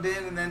being subbed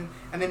in, and then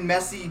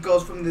Messi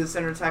goes from the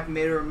center attack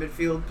mid or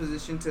midfield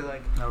position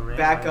to,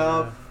 back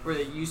up where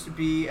they used to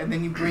be. And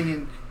then you bring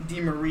in Di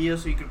Maria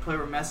so you could play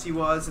where Messi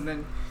was, and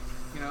then,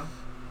 you know.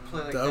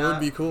 That would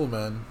be cool,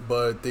 man.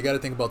 But they got to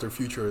think about their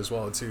future as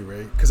well, too,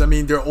 right? Because, I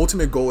mean, their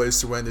ultimate goal is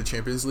to win the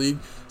Champions League.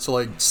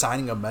 So,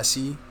 signing a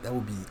Messi, that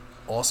would be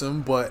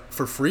awesome. But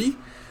for free?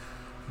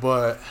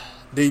 But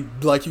they,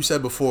 like you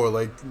said before,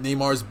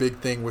 Neymar's big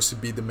thing was to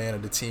be the man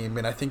of the team.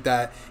 And I think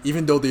that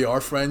even though they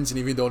are friends and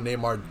even though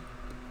Neymar,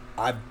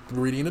 I'm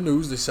reading the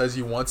news that says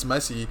he wants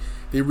Messi,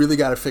 they really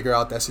got to figure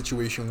out that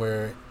situation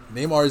where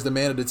Neymar is the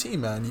man of the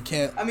team, man. You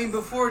can't... I mean,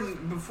 before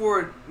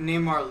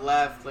Neymar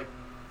left,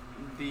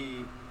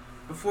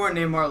 Before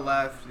Neymar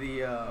left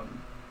the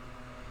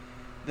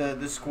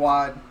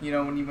squad, you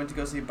know, when he went to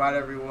go say bye to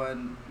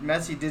everyone,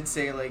 Messi did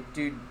say,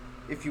 dude,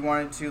 if you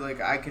wanted to,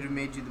 I could have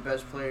made you the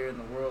best player in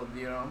the world,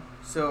 you know?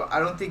 So I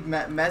don't think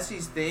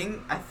Messi's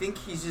thing, I think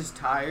he's just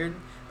tired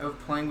of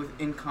playing with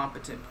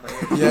incompetent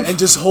players. Yeah, and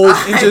just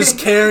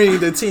carrying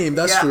the team.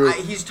 That's true.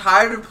 He's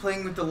tired of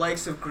playing with the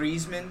likes of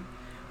Griezmann.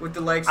 I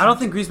don't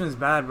think Griezmann's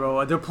bad,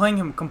 bro. They're playing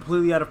him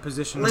completely out of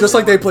position. Just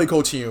like they play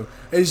Coutinho.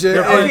 It's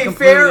just,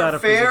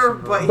 fair,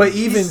 but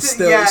even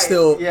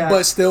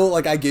still,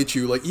 I get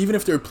you. Even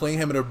if they're playing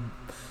him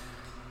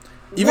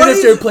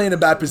if they're playing a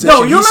bad position.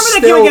 No, you remember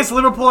that game against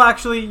Liverpool?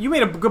 Actually, you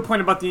made a good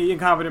point about the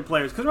incompetent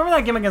players. Because remember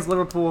that game against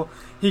Liverpool?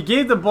 He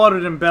gave the ball to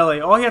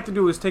Dembele. All he had to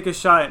do was take a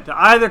shot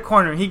to either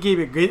corner. He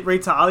gave it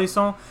right to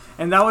Alisson,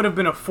 and that would have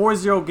been a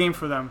 4-0 game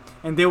for them,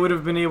 and they would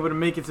have been able to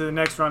make it to the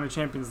next round of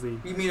Champions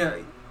League. You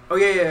mean Oh,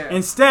 yeah.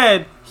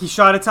 Instead, he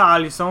shot it to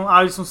Alisson.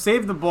 Alisson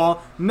saved the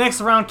ball. Next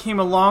round came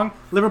along.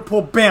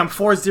 Liverpool, bam,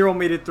 4-0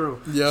 made it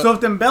through. Yep. So if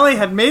Dembele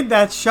had made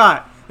that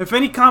shot, If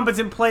any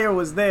competent player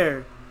was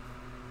there,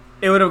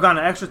 it would have gone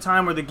an extra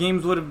time, or the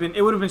games would have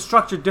been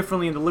structured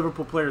differently in the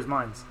Liverpool players'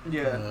 minds.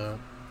 Yeah.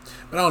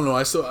 But I don't know.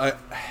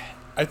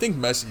 I think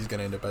Messi is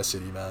gonna end up at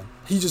City, man.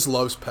 He just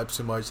loves Pep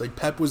so much. Like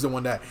Pep was the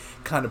one that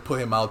kind of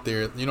put him out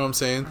there. You know what I'm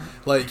saying?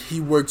 Like he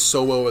worked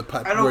so well with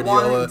Pep I don't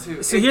Guardiola. want him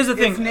to. So here's the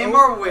thing. If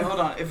Neymar, wait, hold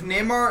on. If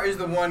Neymar is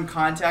the one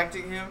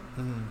contacting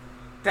him,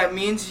 that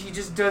means he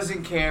just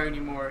doesn't care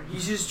anymore.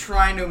 He's just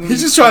trying to win.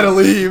 He's just trying to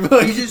leave.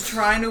 He's just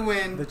trying to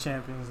win The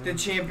Champions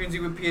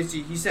League with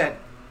PSG. He said,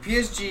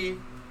 PSG,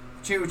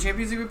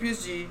 Champions League with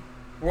PSG,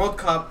 World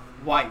Cup,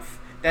 wife.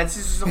 That's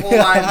his whole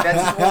line.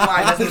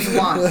 That's what he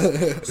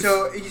wants.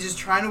 So he's just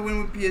trying to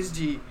win with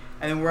PSG,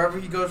 and then wherever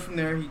he goes from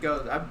there, he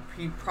goes.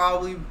 He'd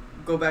probably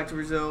go back to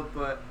Brazil,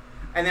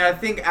 and then I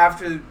think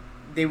after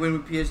they win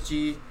with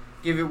PSG,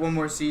 give it one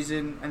more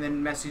season, and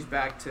then Messi's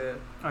back to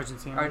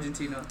Argentina.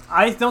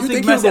 I don't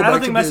think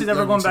Messi's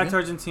ever going back to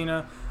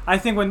Argentina. I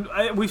think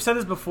we've said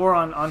this before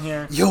on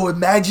here. Yo,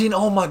 imagine!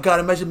 Oh my God!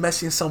 Imagine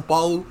Messi in São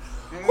Paulo.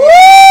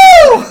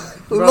 Woo!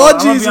 Bro, Lord I'm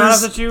Jesus! gonna be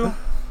honest with you.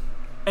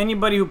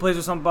 Anybody who plays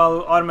with São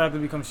Paulo automatically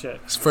becomes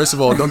shit. First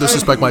of all, don't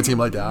disrespect my team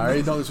like that. All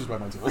right, don't disrespect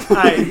my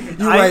team.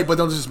 You're right, but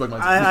don't disrespect my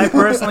team. I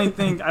personally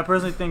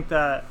think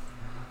that.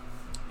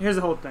 Here's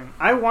the whole thing.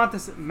 I want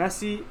this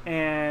Messi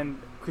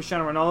and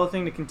Cristiano Ronaldo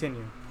thing to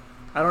continue.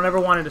 I don't ever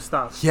want it to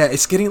stop. Yeah,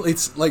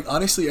 it's like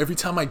honestly, every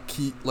time I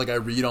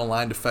read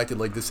online the fact that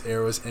like this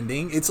era is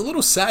ending, it's a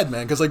little sad,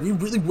 man, because like we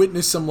really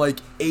witnessed some like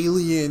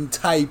alien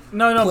type.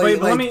 No, play,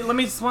 but like, let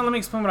me explain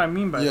what I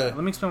mean by that.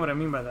 Let me explain what I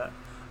mean by that.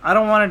 I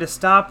don't want it to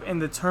stop in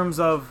the terms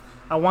of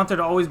I want there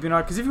to always be an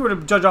art. Because if you were to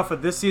judge off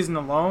of this season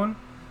alone,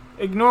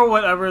 ignore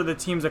whatever the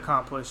team's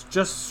accomplished.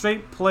 Just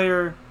straight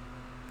player,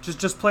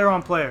 just player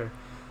on player.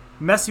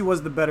 Messi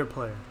was the better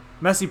player.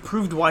 Messi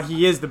proved why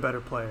he is the better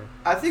player.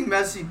 I think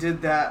Messi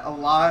did that a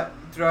lot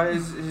throughout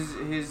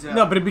his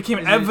no, but it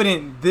became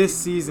evident this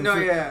season. No,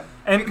 yeah.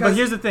 But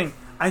here's the thing.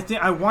 I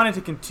think I want it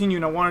to continue,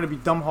 and I want it to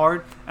be dumb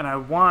hard, and I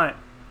want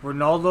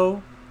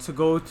Ronaldo to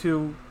go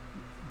to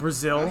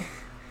Brazil.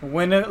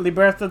 Win a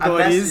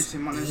Libertadores.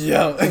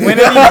 Yeah. I'm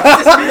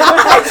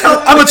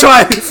gonna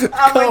try.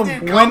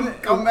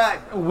 Come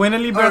back. Win a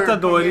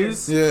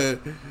Libertadores.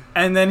 Yeah.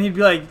 And then he'd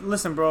be like,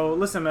 listen,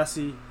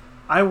 Messi.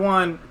 I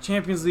won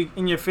Champions League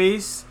in your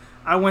face.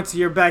 I went to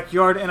your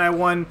backyard and I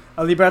won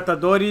a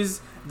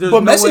Libertadores. But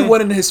Messi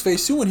won in his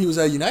face too when he was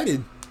at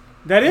United.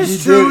 That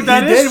is true.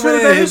 That is true.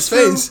 That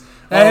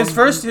is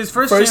true. His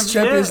first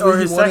Champions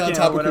League he won on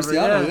top of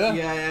Cristiano.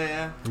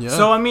 Yeah.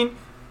 So I mean,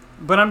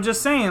 but I'm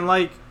just saying,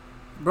 like,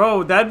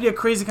 bro, that'd be a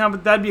crazy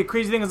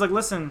thing. It's like,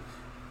 listen,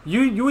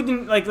 you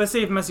wouldn't, like, let's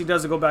say if Messi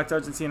does go back to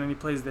Argentina and he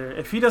plays there,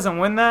 if he doesn't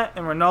win that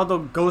and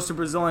Ronaldo goes to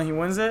Brazil and he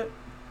wins it,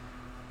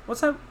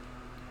 what's that?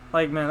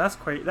 Like, man, that's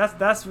crazy.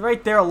 That's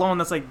right there alone.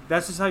 That's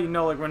just how you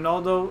know, like,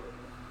 Ronaldo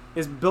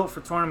is built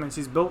for tournaments.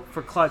 He's built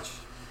for clutch.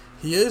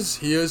 He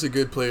is a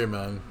good player,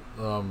 man.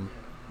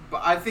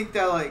 But I think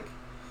that, like,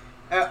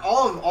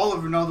 all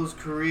of Ronaldo's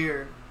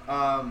career,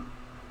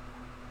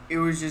 it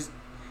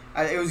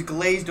was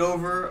glazed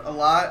over a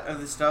lot of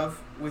the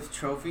stuff with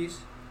trophies.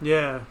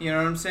 Yeah. You know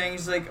what I'm saying?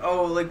 It's like,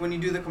 oh, like when you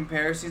do the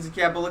comparisons, like,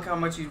 yeah, but look how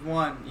much he's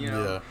won. You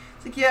know? Yeah.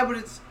 It's like, yeah, but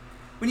it's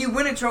when you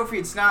win a trophy,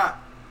 it's not.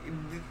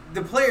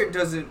 The player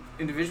doesn't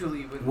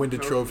individually win the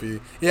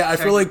trophy. Yeah, I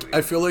feel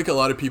like a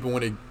lot of people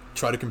when they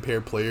try to compare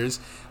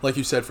players, like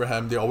you said for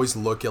him, they always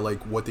look at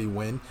like what they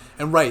win.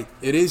 And right,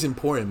 it is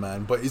important,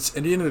 man. But it's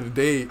at the end of the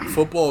day,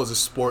 football is a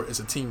sport. It's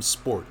a team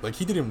sport. Like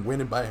he didn't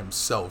win it by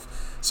himself.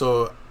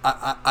 So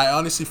I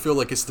honestly feel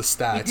like it's the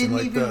stats. He didn't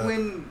and like even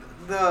win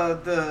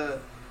the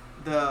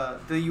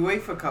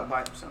UEFA Cup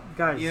by himself.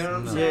 Guys, you know what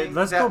I'm saying?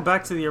 Let's go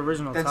back to the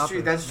original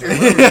topic. That's true.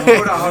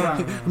 Hold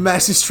on.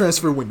 Massi's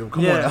transfer window.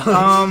 Come on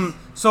now.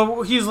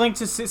 So he's linked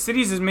to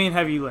City's his main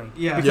heavy link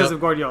because of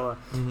Guardiola.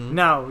 Mm-hmm.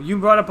 Now, you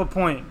brought up a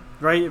point,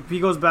 right? If he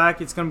goes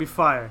back, it's going to be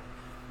fire.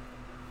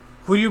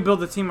 Who do you build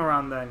the team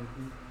around then?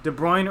 De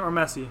Bruyne or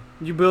Messi?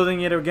 You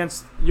building it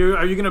against...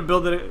 Are you going to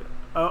build it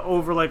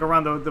over like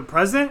around the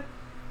present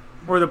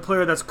or the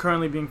player that's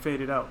currently being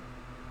faded out?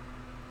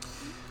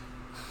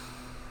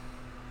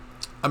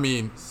 I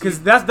mean,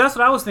 because that's what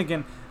I was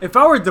thinking. If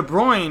I were De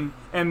Bruyne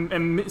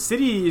and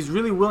City is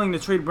really willing to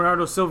trade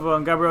Bernardo Silva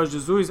and Gabriel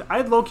Jesus,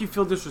 I'd low-key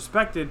feel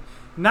disrespected.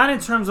 Not in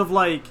terms of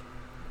like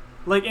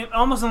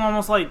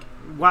almost like,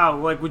 wow,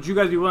 like would you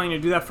guys be willing to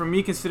do that for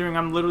me? Considering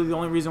I'm literally the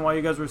only reason why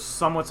you guys were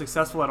somewhat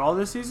successful at all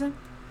this season.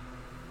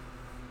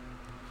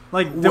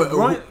 Like De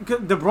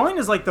Bruyne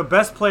is like the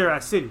best player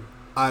at City.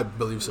 I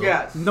believe so.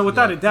 Yes. No,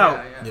 without a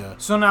doubt. Yeah.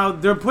 So now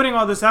they're putting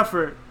all this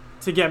effort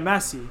to get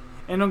Messi.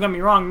 And don't get me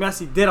wrong,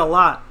 Messi did a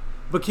lot,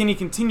 but can he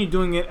continue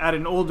doing it at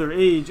an older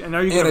age? And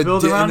are you going to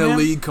build around him? In a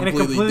league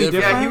completely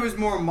different. Yeah, he was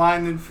more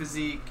mind than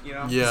physique, you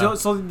know? Yeah.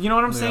 So you know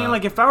what I'm saying?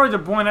 Like, if I were De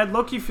Bruyne, I'd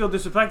low-key feel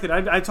disrespected.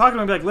 I'd talk to him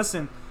and be like,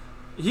 listen,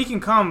 he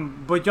can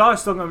come, but y'all are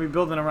still going to be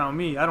building around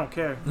me. I don't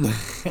care.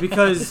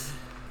 Because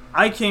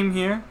I came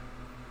here.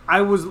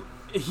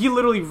 He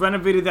literally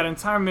renovated that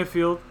entire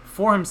midfield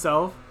for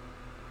himself.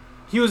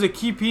 He was a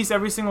key piece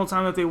every single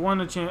time that they won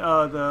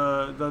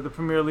the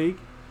Premier League.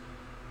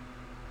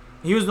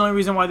 He was the only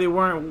reason why they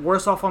weren't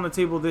worse off on the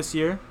table this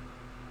year.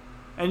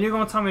 And you're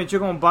going to tell me that you're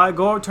going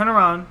to turn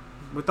around,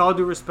 with all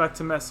due respect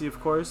to Messi, of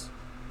course,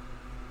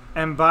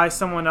 and buy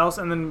someone else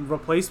and then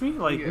replace me?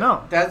 Like,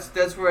 no.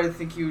 That's where I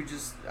think he would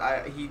just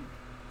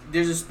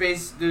there's a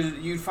space.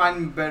 You'd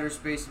find better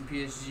space in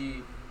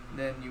PSG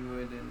than you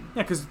would in.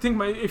 Yeah, because think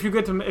about if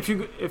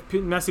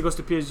Messi goes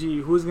to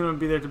PSG, who's going to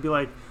be there to be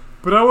like,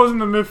 but I was in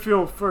the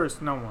midfield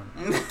first? No one.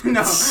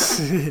 No.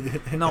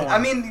 No one. I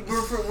mean,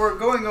 we're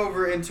going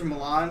over Inter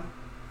Milan.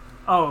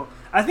 Oh,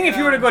 I think if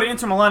you were to go to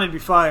Inter Milan, it'd be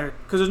fire.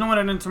 Because there's no one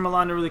at Inter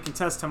Milan to really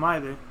contest him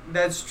either.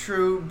 That's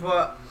true,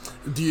 but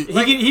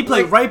he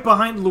played right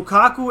behind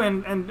Lukaku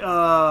and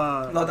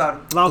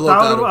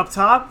Lautaro up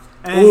top,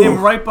 and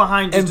him right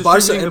behind. And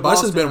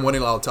Barca's been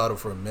winning Lautaro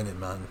for a minute,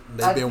 man.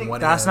 They've been winning.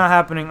 That's not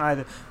happening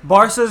either.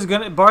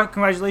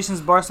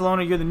 Congratulations,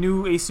 Barcelona. You're the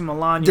new AC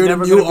Milan. They're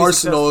the new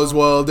Arsenal as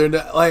well. They're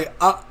not, like,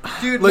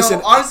 dude. Listen,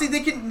 no, honestly,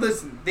 they can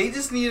listen. They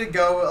just need to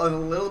go a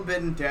little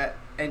bit in debt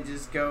and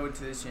just go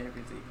into the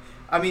Champions League.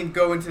 I mean,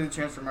 go into the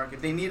transfer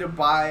market. They need to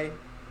buy,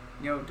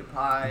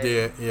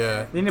 Depay.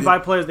 Yeah. They need to buy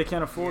players they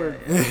can't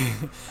afford. Yeah.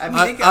 I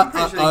mean, I'm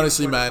pretty sure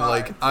honestly, man,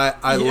 like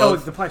I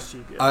love Depay's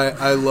cheap. Yeah.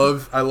 I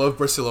love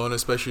Barcelona,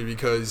 especially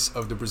because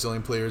of the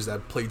Brazilian players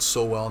that played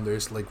so well. And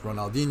there's like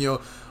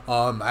Ronaldinho.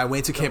 I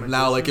went to Camp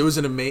Nou. Like it was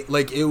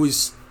it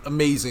was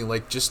amazing.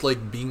 Like just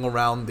like being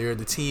around there,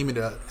 the team and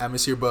the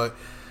atmosphere. But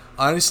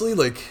honestly,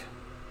 like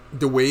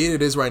the way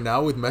it is right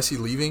now with Messi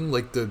leaving,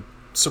 like the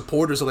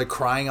supporters are like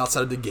crying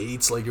outside of the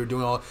gates, like you're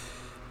doing all.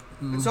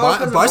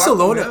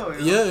 Barcelona,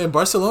 and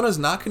Barcelona is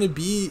not going to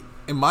be,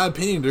 in my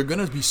opinion, they're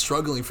going to be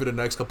struggling for the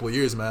next couple of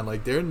years, man.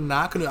 Like they're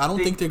not going to. I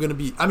don't think they're going to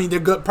be. I mean, they're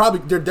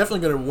definitely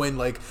going to win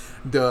like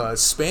the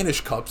Spanish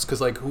cups because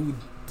like who.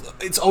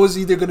 It's always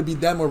either going to be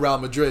them or Real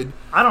Madrid.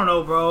 I don't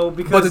know, bro.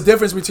 But the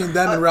difference between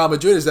them and Real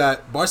Madrid is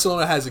that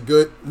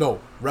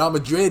Real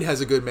Madrid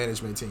has a good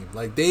management team.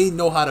 Like they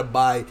know how to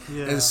buy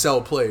and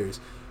sell players.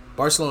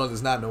 Barcelona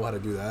does not know how to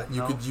do that.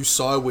 You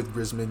saw it with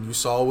Griezmann. You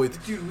saw it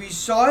with... Dude, we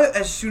saw it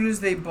as soon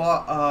as they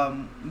bought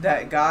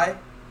that guy.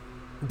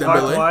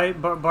 Bartolai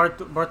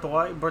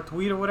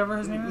or whatever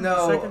his name is?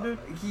 No, second dude?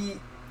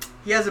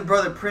 he has a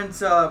brother,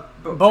 Prince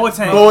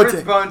Boateng.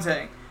 Prince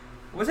Boateng.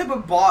 What type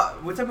of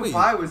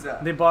buy was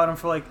that? They bought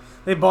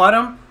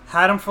him,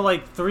 had him for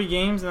like 3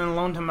 games, and then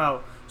loaned him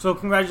out. So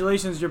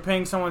congratulations, you're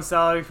paying someone's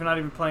salary for not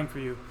even playing for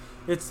you.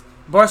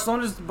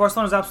 Barcelona's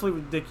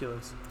absolutely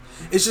ridiculous.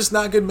 It's just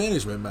not good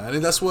management, man,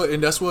 and that's what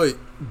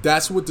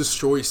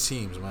destroys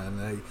teams, man.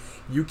 Like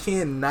you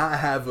cannot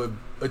have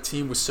a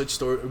team with such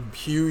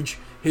huge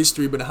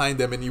history behind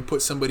them, and you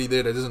put somebody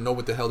there that doesn't know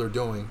what the hell they're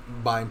doing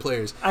buying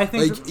players. I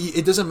think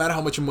it doesn't matter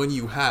how much money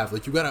you have.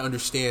 Like you got to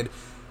understand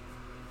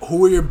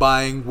who you're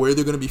buying, where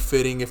they're going to be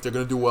fitting, if they're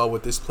going to do well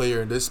with this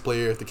player and this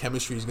player, if the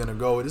chemistry is going to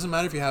go. It doesn't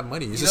matter if you have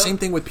money. It's the same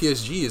thing with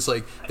PSG. It's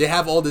like they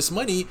have all this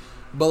money,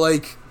 but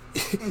like.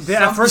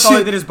 At first, all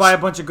they did is buy a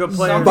bunch of good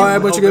players. And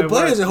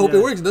hope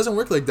it works. It doesn't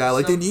work like that.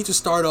 Like they need to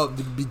start off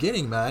the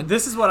beginning, man.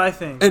 This is what I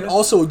think. And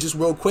also, just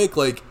real quick,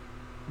 like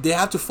they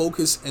have to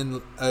focus in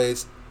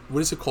what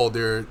is it called?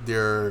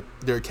 Their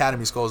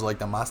academy is called like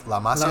La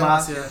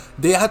Masia.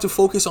 They have to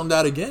focus on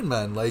that again,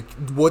 man. Like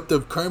what the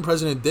current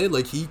president did.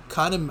 Like he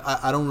kind of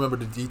I don't remember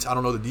the details. I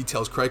don't know the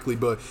details correctly,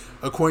 but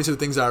according to the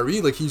things I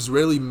read, like he's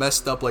really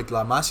messed up like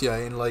La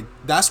Masia, and like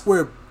that's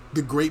where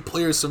the great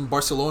players from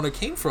Barcelona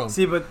came from.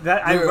 See, but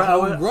that I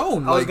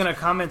was gonna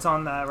comment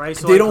on that, right?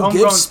 So they don't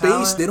give space.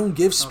 Talent, they don't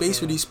give space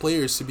for these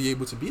players to be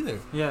able to be there.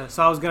 Yeah,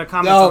 so I was gonna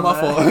comment. on my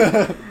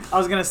fault. I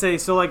was gonna say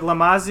so like La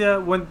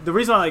Masia, when the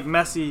reason why like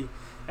Messi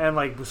and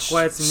like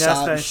Busquets,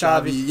 Iniesta, and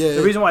Xavi,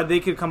 the reason why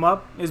they could come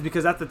up is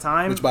because at the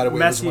time, which by the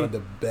way was one of the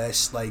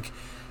best like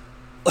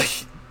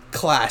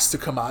class to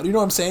come out. You know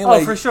what I'm saying?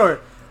 Oh, for sure.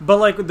 But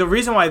like the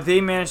reason why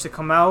they managed to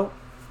come out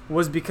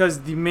was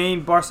because the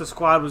main Barca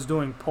squad was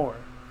doing poor.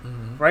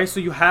 Mm-hmm. Right,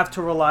 so you have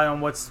to rely on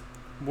what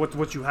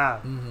you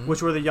have,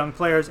 which were the young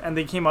players, and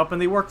they came up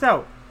and they worked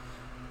out.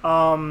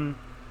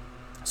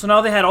 So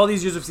now they had all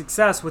these years of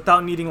success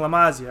without needing La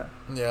Masia.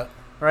 Yeah.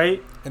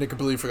 Right. And they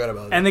completely forgot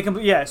about it.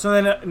 And So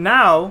then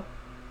now,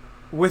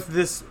 with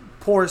this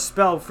poor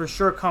spell for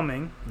sure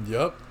coming,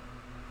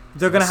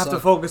 they're gonna have to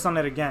focus on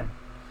it again,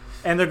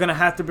 and they're gonna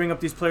have to bring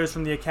up these players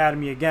from the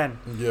academy again.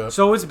 Yeah.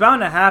 So it's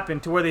bound to happen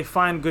to where they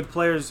find good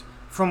players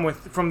from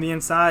the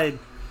inside.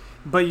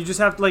 But you just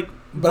have to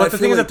But the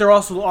thing is that they're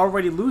also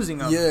already losing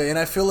them. Yeah, and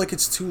I feel like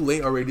it's too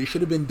late already. They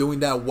should have been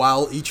doing that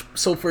while each.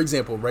 So, for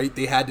example, right,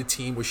 they had the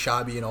team with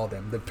Xavi and all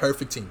them, the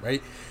perfect team,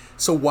 right?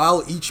 So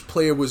while each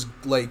player was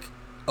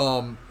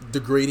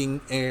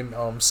degrading in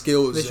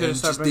skills,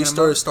 they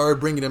started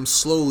bringing them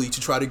slowly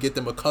to try to get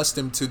them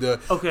accustomed to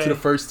the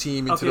first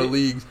team and to the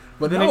league.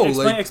 But then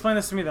explain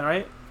this to me then,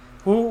 right?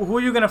 Who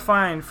are you gonna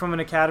find from an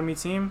academy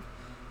team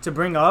to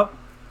bring up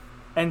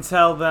and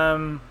tell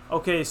them,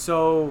 okay,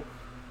 so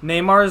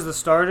Neymar is the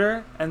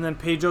starter, and then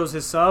Pedro's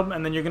his sub,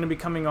 and then you're going to be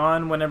coming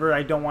on whenever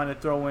I don't want to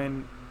throw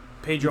in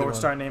Pedro Either or one.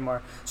 start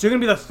Neymar. So you're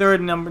gonna be the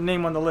third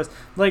name on the list.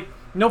 Like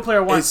no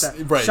player wants It's-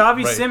 that. right,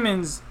 Xavi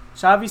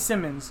right.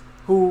 Simmons,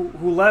 who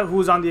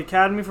was on the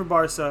academy for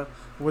Barca,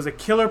 was a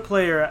killer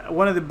player,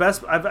 one of the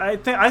best.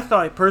 I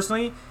thought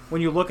personally,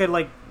 when you look at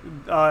like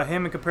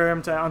him and compare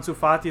him to Ansu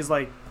Fati, is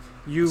like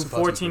Ansu Fati's U14,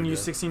 pretty good.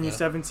 U16, Yeah.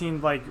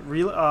 U17 like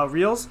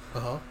reels.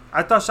 Uh-huh.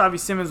 I thought Xavi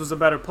Simmons was a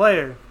better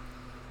player,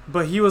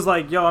 but he was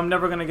like, "Yo, I'm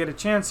never gonna get a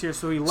chance here,"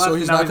 so he left. So And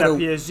he's now not he's at gonna-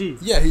 PSG.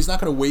 Yeah, he's not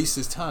going to waste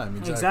his time.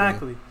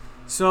 Exactly.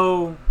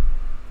 So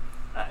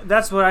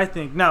that's what I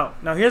think. Now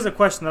here's a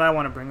question that I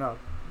want to bring up.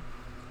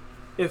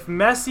 If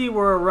Messi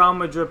were a Real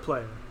Madrid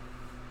player,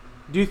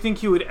 do you think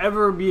he would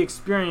ever be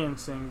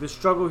experiencing the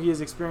struggle he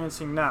is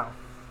experiencing now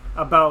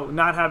about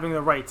not having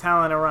the right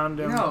talent around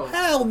him? No.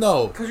 Hell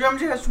no. Because Real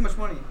Madrid has too much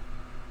money.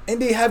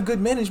 And they have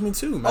good management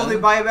too, man. Oh, they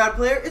buy a bad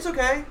player? It's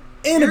okay.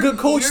 And a good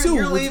coach too.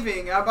 You're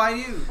leaving. I buy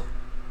you.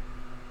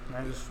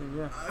 That is true,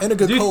 yeah. And a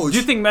good coach. Do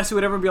you think Messi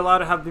would ever be allowed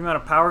to have the amount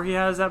of power he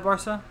has at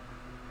Barca?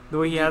 The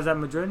way he has at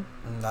Madrid?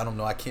 I don't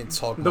know. I can't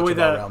talk The much way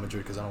about that- Real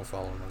Madrid because I don't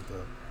follow them like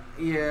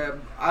that. Yeah,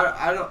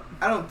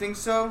 I don't think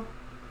so,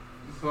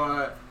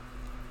 but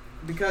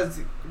because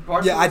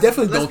Barca. Yeah, I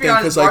definitely don't think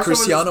because like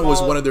Cristiano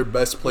was one of their their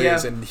best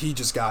players Yeah. and he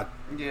just got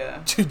yeah.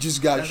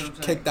 just got That's what I'm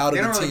saying. kicked out They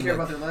of don't the really team. care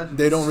Like, about their legends.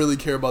 they don't really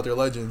care about their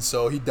legends,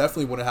 so he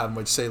definitely wouldn't have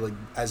much say like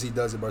as he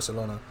does at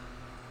Barcelona.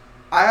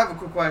 I have a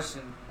quick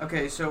question.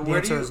 Okay, so The where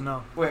answer do you is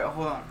no. wait?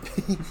 Hold on.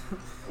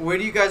 Where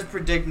do you guys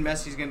predict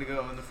Messi's gonna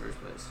go in the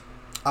first place?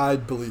 I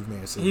believe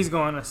Man City. He's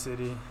going to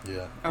City.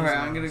 Yeah. All right, He's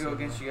I'm gonna not go so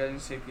against bad. you guys and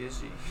say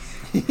PSG.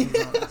 He's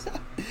going to City.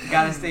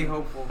 Gotta stay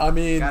hopeful. I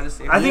mean, Gotta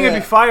stay. I think Yeah.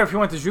 it'd be fire if he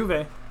went to Juve.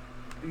 It's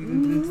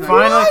not-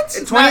 Finally,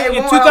 It's 20 not- it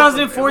in won't help him.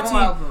 It won't 2014.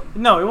 help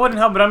him. No, it wouldn't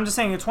help. But I'm just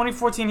saying, in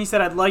 2014, he said,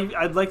 "I'd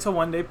like to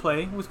one day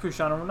play with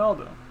Cristiano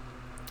Ronaldo,"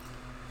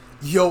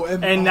 yo,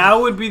 and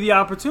now would be the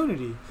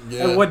opportunity.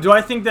 yeah. And what do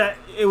I think that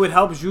it would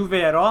help Juve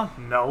at all?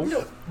 No.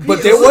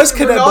 But there was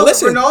connect. But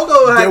listen,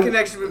 Ronaldo had there-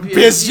 connection with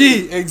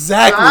PSG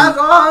exactly. That's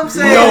all I'm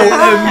saying. Yo,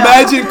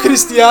 imagine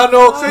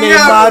Cristiano, So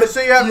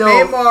you have Yo.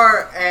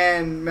 Neymar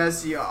and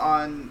Messi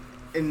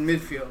in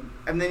midfield,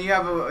 and then you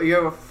have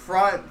a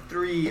front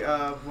three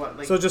of what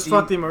like. So just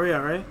front Di Maria,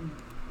 right?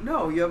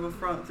 No, you have a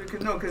front three.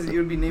 Because it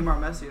would be Neymar,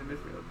 Messi in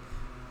midfield,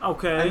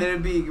 Okay. and then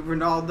it'd be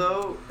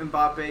Ronaldo,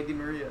 Mbappe, Di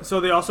Maria. So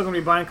they're also going to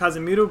be buying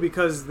Casemiro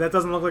because that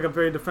doesn't look like a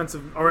very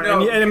defensive or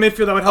No. any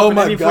midfield that would help Oh in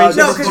my any God. way. No,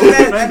 shape, or 'cause form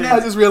then- defending. I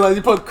just realized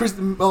you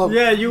put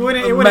Yeah, you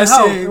wouldn't. It wouldn't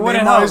help. It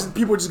wouldn't help.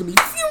 People are just gonna be.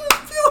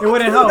 It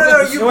wouldn't help. No,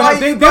 It you wouldn't buy. help.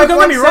 They You don't buy get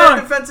me one set wrong.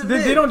 defensive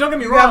They mid. don't get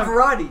me You have wrong.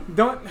 Verratti.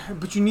 Don't.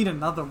 But you need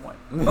another one.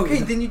 Okay,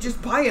 then you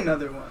just buy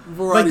another one.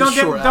 Like don't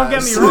get me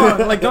wrong.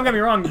 wrong. Like don't get me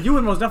wrong. They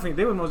would most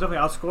definitely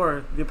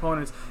outscore the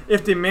opponents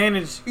if they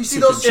manage. You see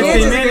Super those sure.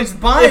 chances If they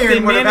against manage- if they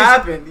Bayern would have manage-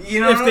 happened.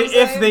 You know what I'm saying?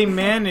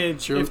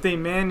 If they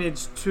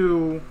manage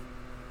to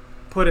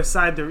put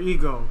aside their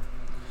ego,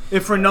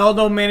 if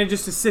Ronaldo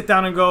manages to sit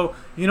down and go,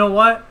 you know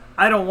what?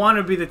 I don't want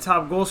to be the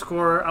top goal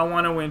scorer. I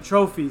want to win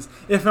trophies.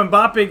 If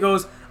Mbappe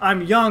goes,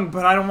 I'm young,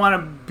 but I don't want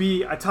to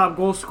be a top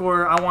goal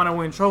scorer. I want to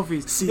win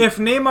trophies. See- If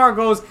Neymar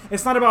goes,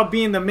 it's not about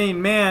being the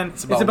main man.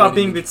 It's about about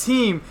being winning. the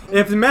team.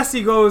 If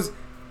Messi goes,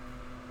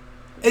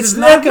 It's if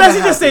not gonna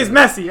Messi just stays happen.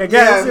 Messi, I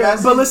guess. Yeah, Yeah,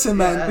 Messi- But listen,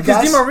 man, Yeah. because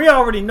Di that's- Maria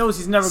already knows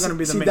he's never going to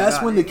be the See, main that's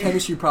guy. when the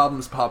chemistry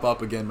problems pop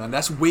up again, man.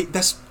 That's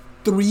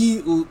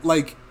three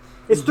like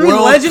It's three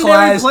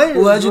legendary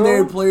players,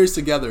 bro. players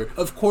together.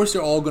 Of course,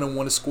 they're all gonna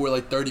want to score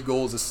like 30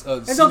 goals a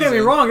And don't get me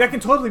season. wrong, that can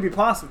totally be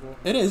possible.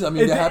 It is. I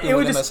mean, that happened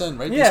with MSN,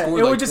 right? They Yeah, scored,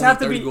 it would like, just 20, have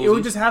to be. 30 goals It would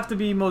each. just have to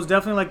be most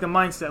definitely like the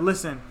mindset.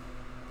 Listen,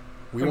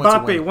 We want to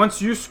Mbappe, win.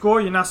 once you score,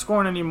 you're not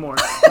scoring anymore.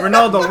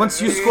 Ronaldo, once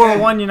you score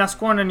one, you're not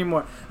scoring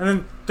anymore. And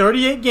then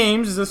 38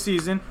 games is a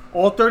season.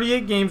 All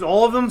 38 games,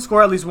 all of them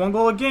score at least one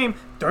goal a game.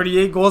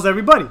 38 goals,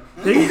 everybody.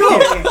 There you go.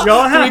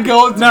 Y'all have Three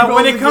goals now.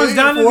 When a it comes game,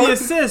 down to four. the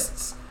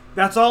assists,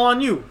 that's all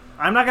on you.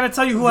 I'm not gonna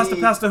tell you who has to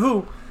pass to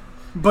who,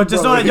 but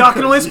just Bro, know that y'all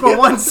can only you're score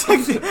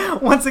crazy.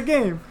 once a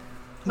game.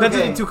 That's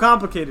Okay. just too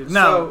complicated.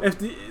 Now, So-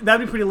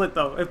 that'd be pretty lit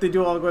though. If they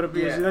do all go to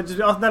PSG,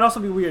 Yeah. that'd also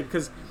be weird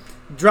because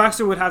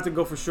Draxler would have to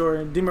go for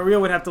sure. Di Maria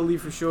would have to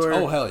leave for sure.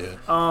 Oh hell yeah!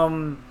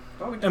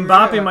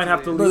 Mbappe might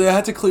have to Bro, leave. they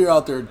had to clear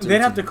out their. They'd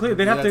have to clear.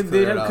 They'd have to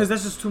clear it out. because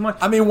that's just too much.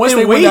 I mean, once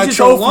And they win that wages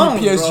trophy, alone,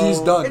 PSG's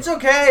bro. done. It's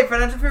okay.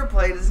 Financial fair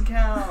play doesn't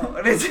count.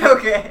 It's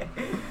okay.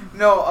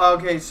 No.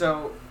 Okay.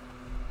 So,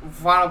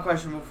 final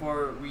question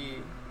before we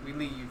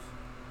leave.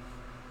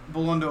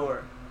 Ballon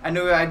d'Or. I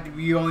know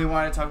we only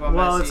want to talk about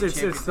Well,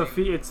 Messi.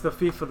 it's the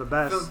fee for the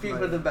best.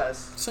 FIFA the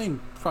best. Same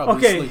probably.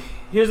 Okay, Like,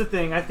 here's the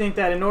thing. I think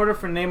that in order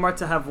for Neymar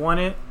to have won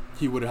it,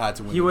 he would have had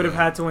to win. he would have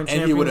had to win and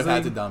Champions he would have had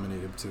to League. dominate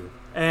him too.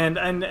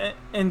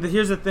 And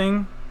here's the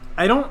thing.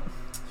 I don't.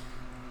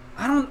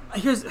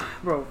 Here's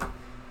bro.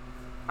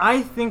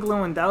 I think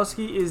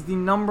Lewandowski is the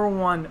number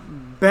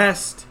one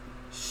best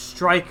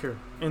striker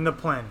in the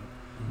planet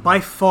by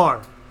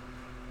far.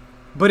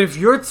 But if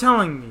you're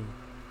telling me,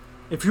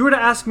 if you were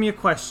to ask me a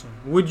question,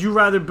 would you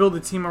rather build a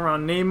team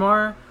around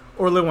Neymar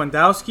or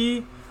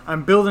Lewandowski?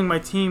 I'm building my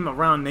team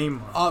around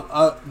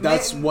Neymar.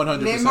 That's 100%.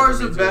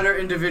 Neymar's a better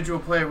individual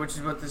player, which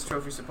is what this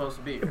trophy's supposed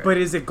to be. Right? But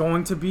is it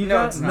going to be No,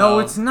 that? it's not. No,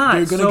 it's not.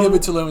 They're going to give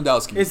it to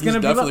Lewandowski. It's He's gonna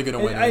definitely be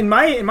going to win it. In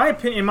my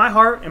opinion, in my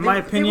heart, in my They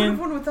would opinion. have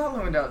won without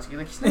Lewandowski.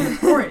 Like he's not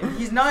important.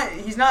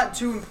 He's not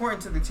too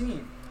important to the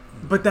team.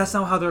 But that's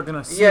not how they're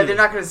gonna see it. Yeah, they're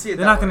not gonna see it.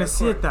 They're not gonna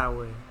see it that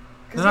way.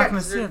 They're not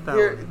gonna see it that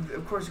way.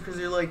 Of course, because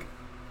they're like,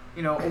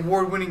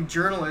 award-winning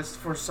journalists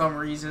for some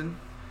reason.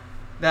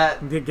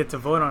 That They get to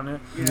vote on it.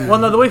 Yeah. Well,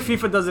 no, the way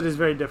FIFA does it is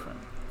very different.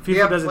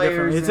 FIFA does it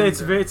players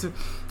differently.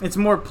 It's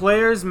more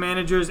players,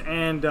 managers,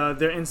 and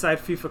their inside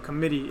FIFA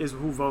committee is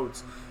who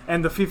votes,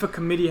 and the FIFA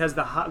committee has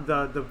the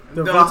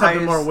votes have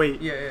the more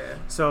weight. Yeah.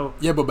 So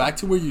yeah, but back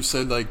to where you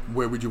said like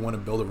where would you want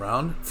to build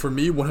around? For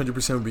me,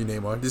 100% would be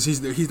Neymar.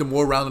 He's the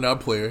more rounded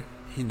out player.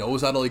 He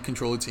knows how to like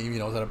control a team. He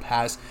knows how to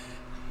pass,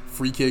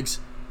 free kicks,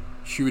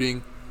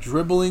 shooting,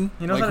 dribbling.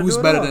 He knows how to who's do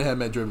it better all. than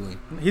him at dribbling?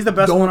 he's the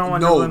best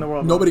one-on-one dribbler in the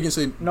world. Nobody can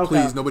say. No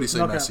please, cap. nobody say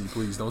No Messi. cap.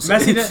 Please don't say.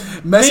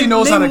 Messi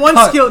knows how to name one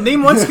cut. skill.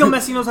 Name one skill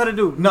Messi knows how to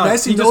do. None.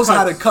 Messi He just knows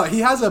how to cuts. cut.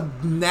 He has a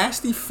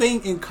nasty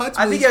feint and cuts.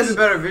 I with think he his has a feet.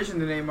 better vision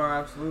than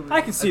Neymar. Absolutely.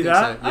 I can see think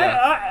that. so,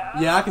 yeah.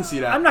 Yeah, I can see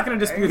that. I'm not going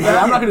to dispute Yeah,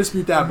 that. I'm not going to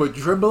dispute that, but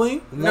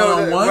dribbling, No,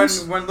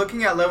 one-on-ones, when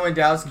looking at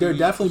Lewandowski, they're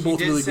definitely both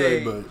he did really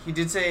say, good, but- he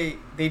did say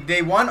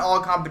they won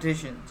all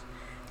competitions,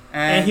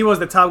 And he was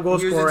the top goal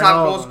he scorer. was the top in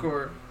all goal of them.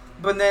 scorer.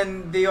 But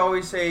then they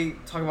always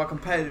talk about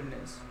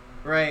competitiveness,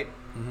 right?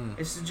 Mhm.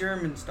 It's the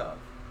German stuff.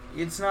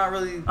 It's not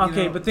really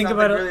Okay, but think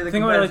about it.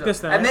 Think about it like this,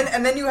 then.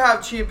 And then you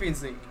have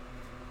Champions League,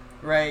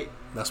 right?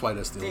 That's why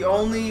that's The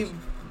only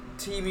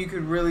team you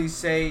could really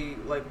say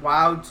like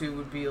wow to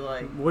would be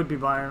like Would be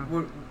Bayern.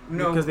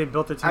 no, Because they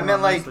built their team. I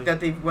meant like nicely. that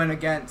they went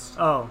against,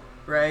 Oh,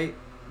 right?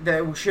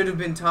 That should have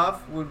been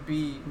tough would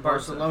be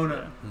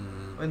Barcelona,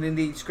 Mhm. and then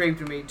they scraped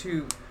them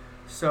 8-2.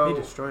 They So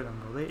destroyed them,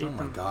 bro. They ate Oh my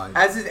them. god,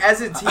 as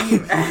a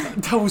team,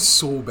 that was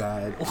so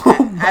bad.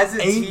 as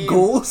a 8 team,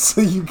 goals?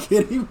 Are you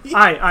kidding me? All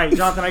right,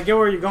 Jonathan. I get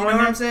where you're you going. know what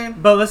here, I'm saying?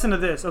 But listen to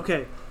this.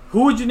 Okay,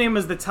 who would you name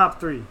as the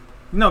top 3?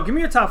 No, give me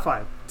your top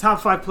 5.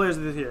 Top 5 players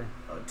of the year,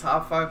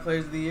 Top 5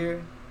 players of the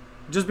year.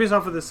 just based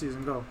off of this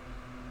season. Go.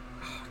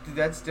 Dude,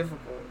 that's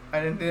difficult.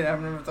 I've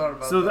never thought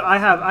about So that. I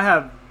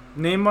have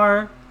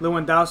Neymar,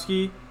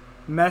 Lewandowski,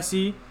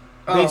 Messi,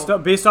 Oh.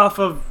 based off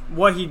of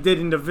what he did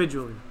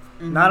individually,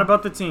 Mhm. not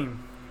about the team.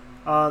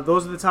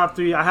 Those are the top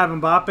 3. I have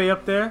Mbappe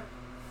up there.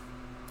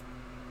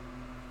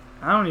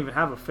 I don't even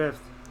have a 5th.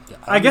 Yeah,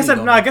 I guess really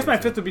don't I know guess my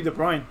if 5th would be De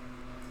Bruyne.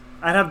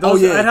 I'd have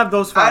those. yeah. I'd have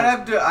those 5.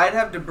 I'd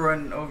have De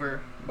Bruyne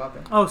over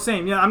Mbappe. Oh,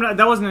 same. Yeah, I'm not.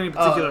 That wasn't in any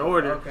particular Oh,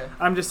 order. Okay.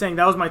 I'm just saying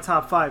that was my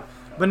top 5.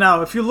 But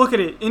now, if you look at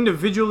it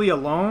individually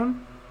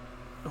alone,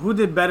 who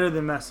did better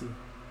than Messi?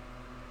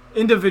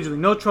 Individually,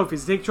 no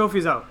trophies. Take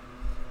trophies out.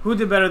 Who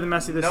did better than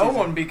Messi this No season?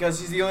 one, because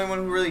he's the only one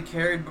who really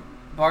carried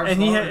Barcelona.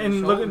 And he had, on his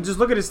and look, shoulders. just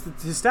look at his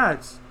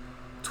stats: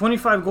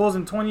 25 goals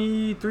and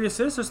 23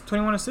 assists, or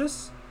 21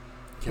 assists.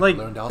 Yeah, like,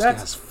 Lewandowski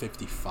that's- has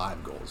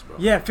 55 goals, bro.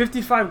 Yeah,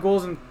 55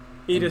 goals and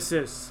 8 And-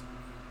 assists.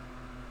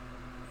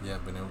 Yeah,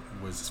 but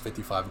was this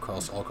 55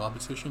 across all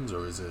competitions,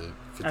 or is it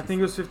 50? I think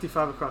it was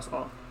 55 across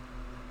all.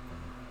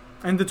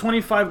 And the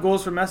 25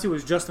 goals for Messi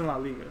was just in La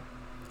Liga.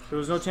 There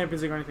was no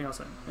Champions League or anything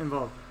else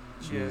involved.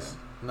 Jeez.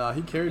 Nah,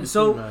 he carried the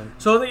So, team, man.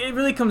 so it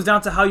really comes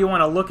down to how you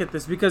want to look at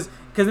this, because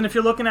then if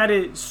you're looking at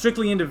it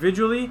strictly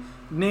individually,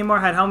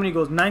 Neymar had how many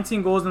goals?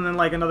 19 goals and then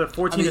like another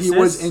 14 I mean, assists. he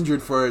was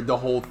injured for the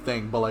whole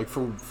thing, but like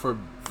for a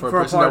For a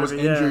person part that was of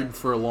it, yeah. injured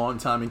for a long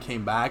time and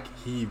came back,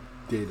 he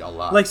did a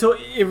lot. Like, so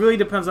it really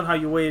depends on how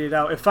you weight it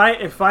out. If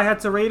I had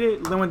to rate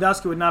it,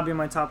 Lewandowski would not be in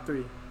my top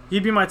 3.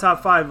 He'd be my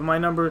top 5.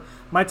 But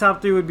my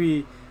top 3 would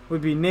be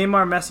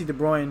Neymar, Messi, De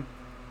Bruyne,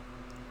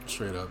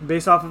 straight up.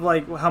 based off of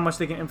like how much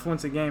they can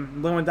influence a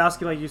game.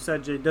 Lewandowski, like you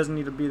said, Jay, doesn't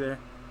need to be there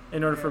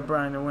in order for Yeah.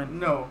 Brian to win.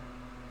 No,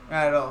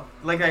 not at all.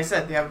 Like I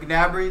said, they have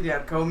Gnabry, they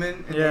had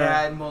Koeman, and they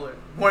Yeah. had Muller.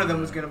 One of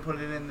them was Yeah. gonna put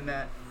it in the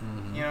net.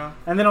 Mhm. You know.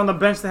 And then on the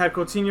bench they had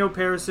Coutinho,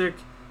 Perisic,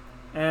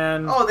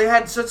 and Oh, they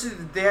had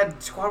a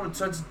squad with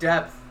such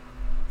depth.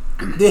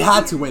 They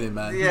had to win it,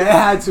 man. Yeah. They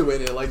had to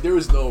win it. Like, there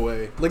was no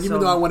way. Like, even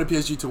So- though I wanted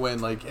PSG to win,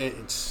 like,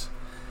 it's...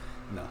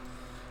 No.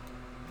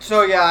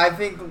 So yeah, I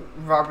think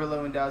Robert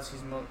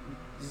Lewandowski's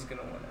he's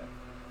gonna win it,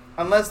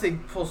 unless they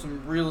pull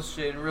some real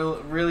shit and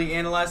really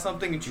analyze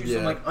something and choose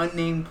some Yeah. like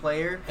unnamed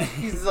player.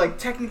 He's like,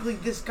 technically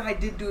this guy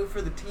did do it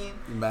for the team.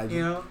 Imagine.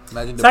 You know.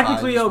 Imagine the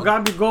technically,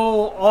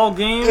 Gabigol all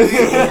game.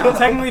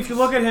 Technically, if you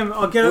look at him,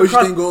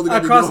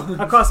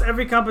 across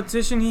every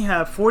competition, he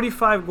had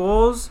 45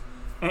 goals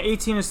and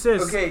 18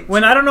 assists. Okay,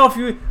 I don't know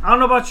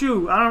about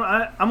you.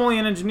 I'm only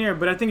an engineer,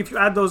 but I think if you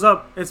add those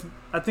up,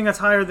 I think that's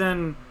higher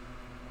than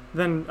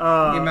The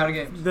amount of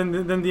games.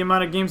 than the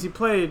amount of games he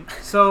played.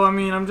 So I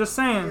mean, I'm just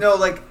saying. No,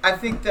 like I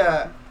think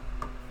that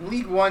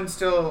League One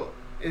still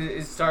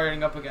is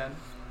starting up again,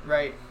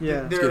 right?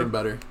 Yeah. It's getting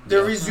better.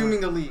 They're Yeah.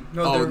 resuming the league.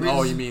 No, Oh,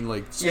 they're you mean,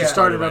 like, Yeah.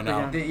 Started right up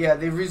now? again.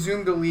 they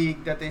resumed the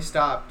league that they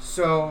stopped.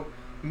 So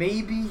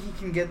maybe he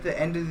can get the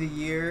end of the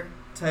year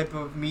type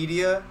of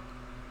media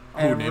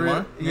and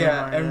Neymar?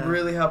 and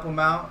really help him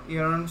out. You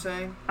know what I'm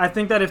saying? I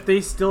think that if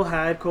they still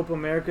had Copa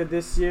America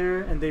this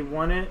year and they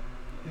won it,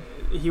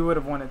 he would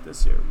have won it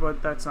this year.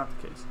 But that's not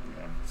the case.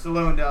 Yeah. So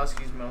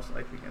Lewandowski's most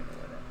likely going to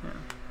win it. Yeah.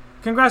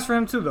 Congrats for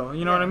him too, though.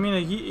 You know what I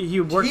mean? He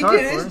worked He hard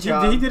did for his it.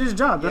 job. He did his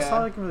job. That's Yeah.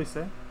 all I can really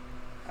say.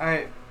 All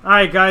right. All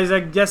right, guys. I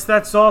guess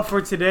that's all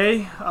for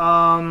today.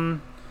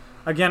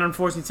 Again,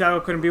 unfortunately,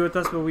 Thiago couldn't be with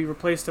us, but we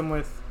replaced him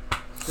with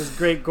this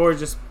great,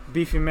 gorgeous,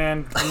 beefy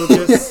man,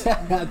 Lucas.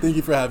 Thank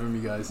you for having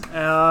me, guys.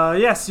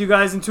 See you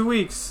guys in 2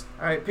 weeks.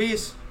 All right.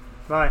 Peace.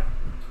 Bye.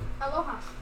 Aloha.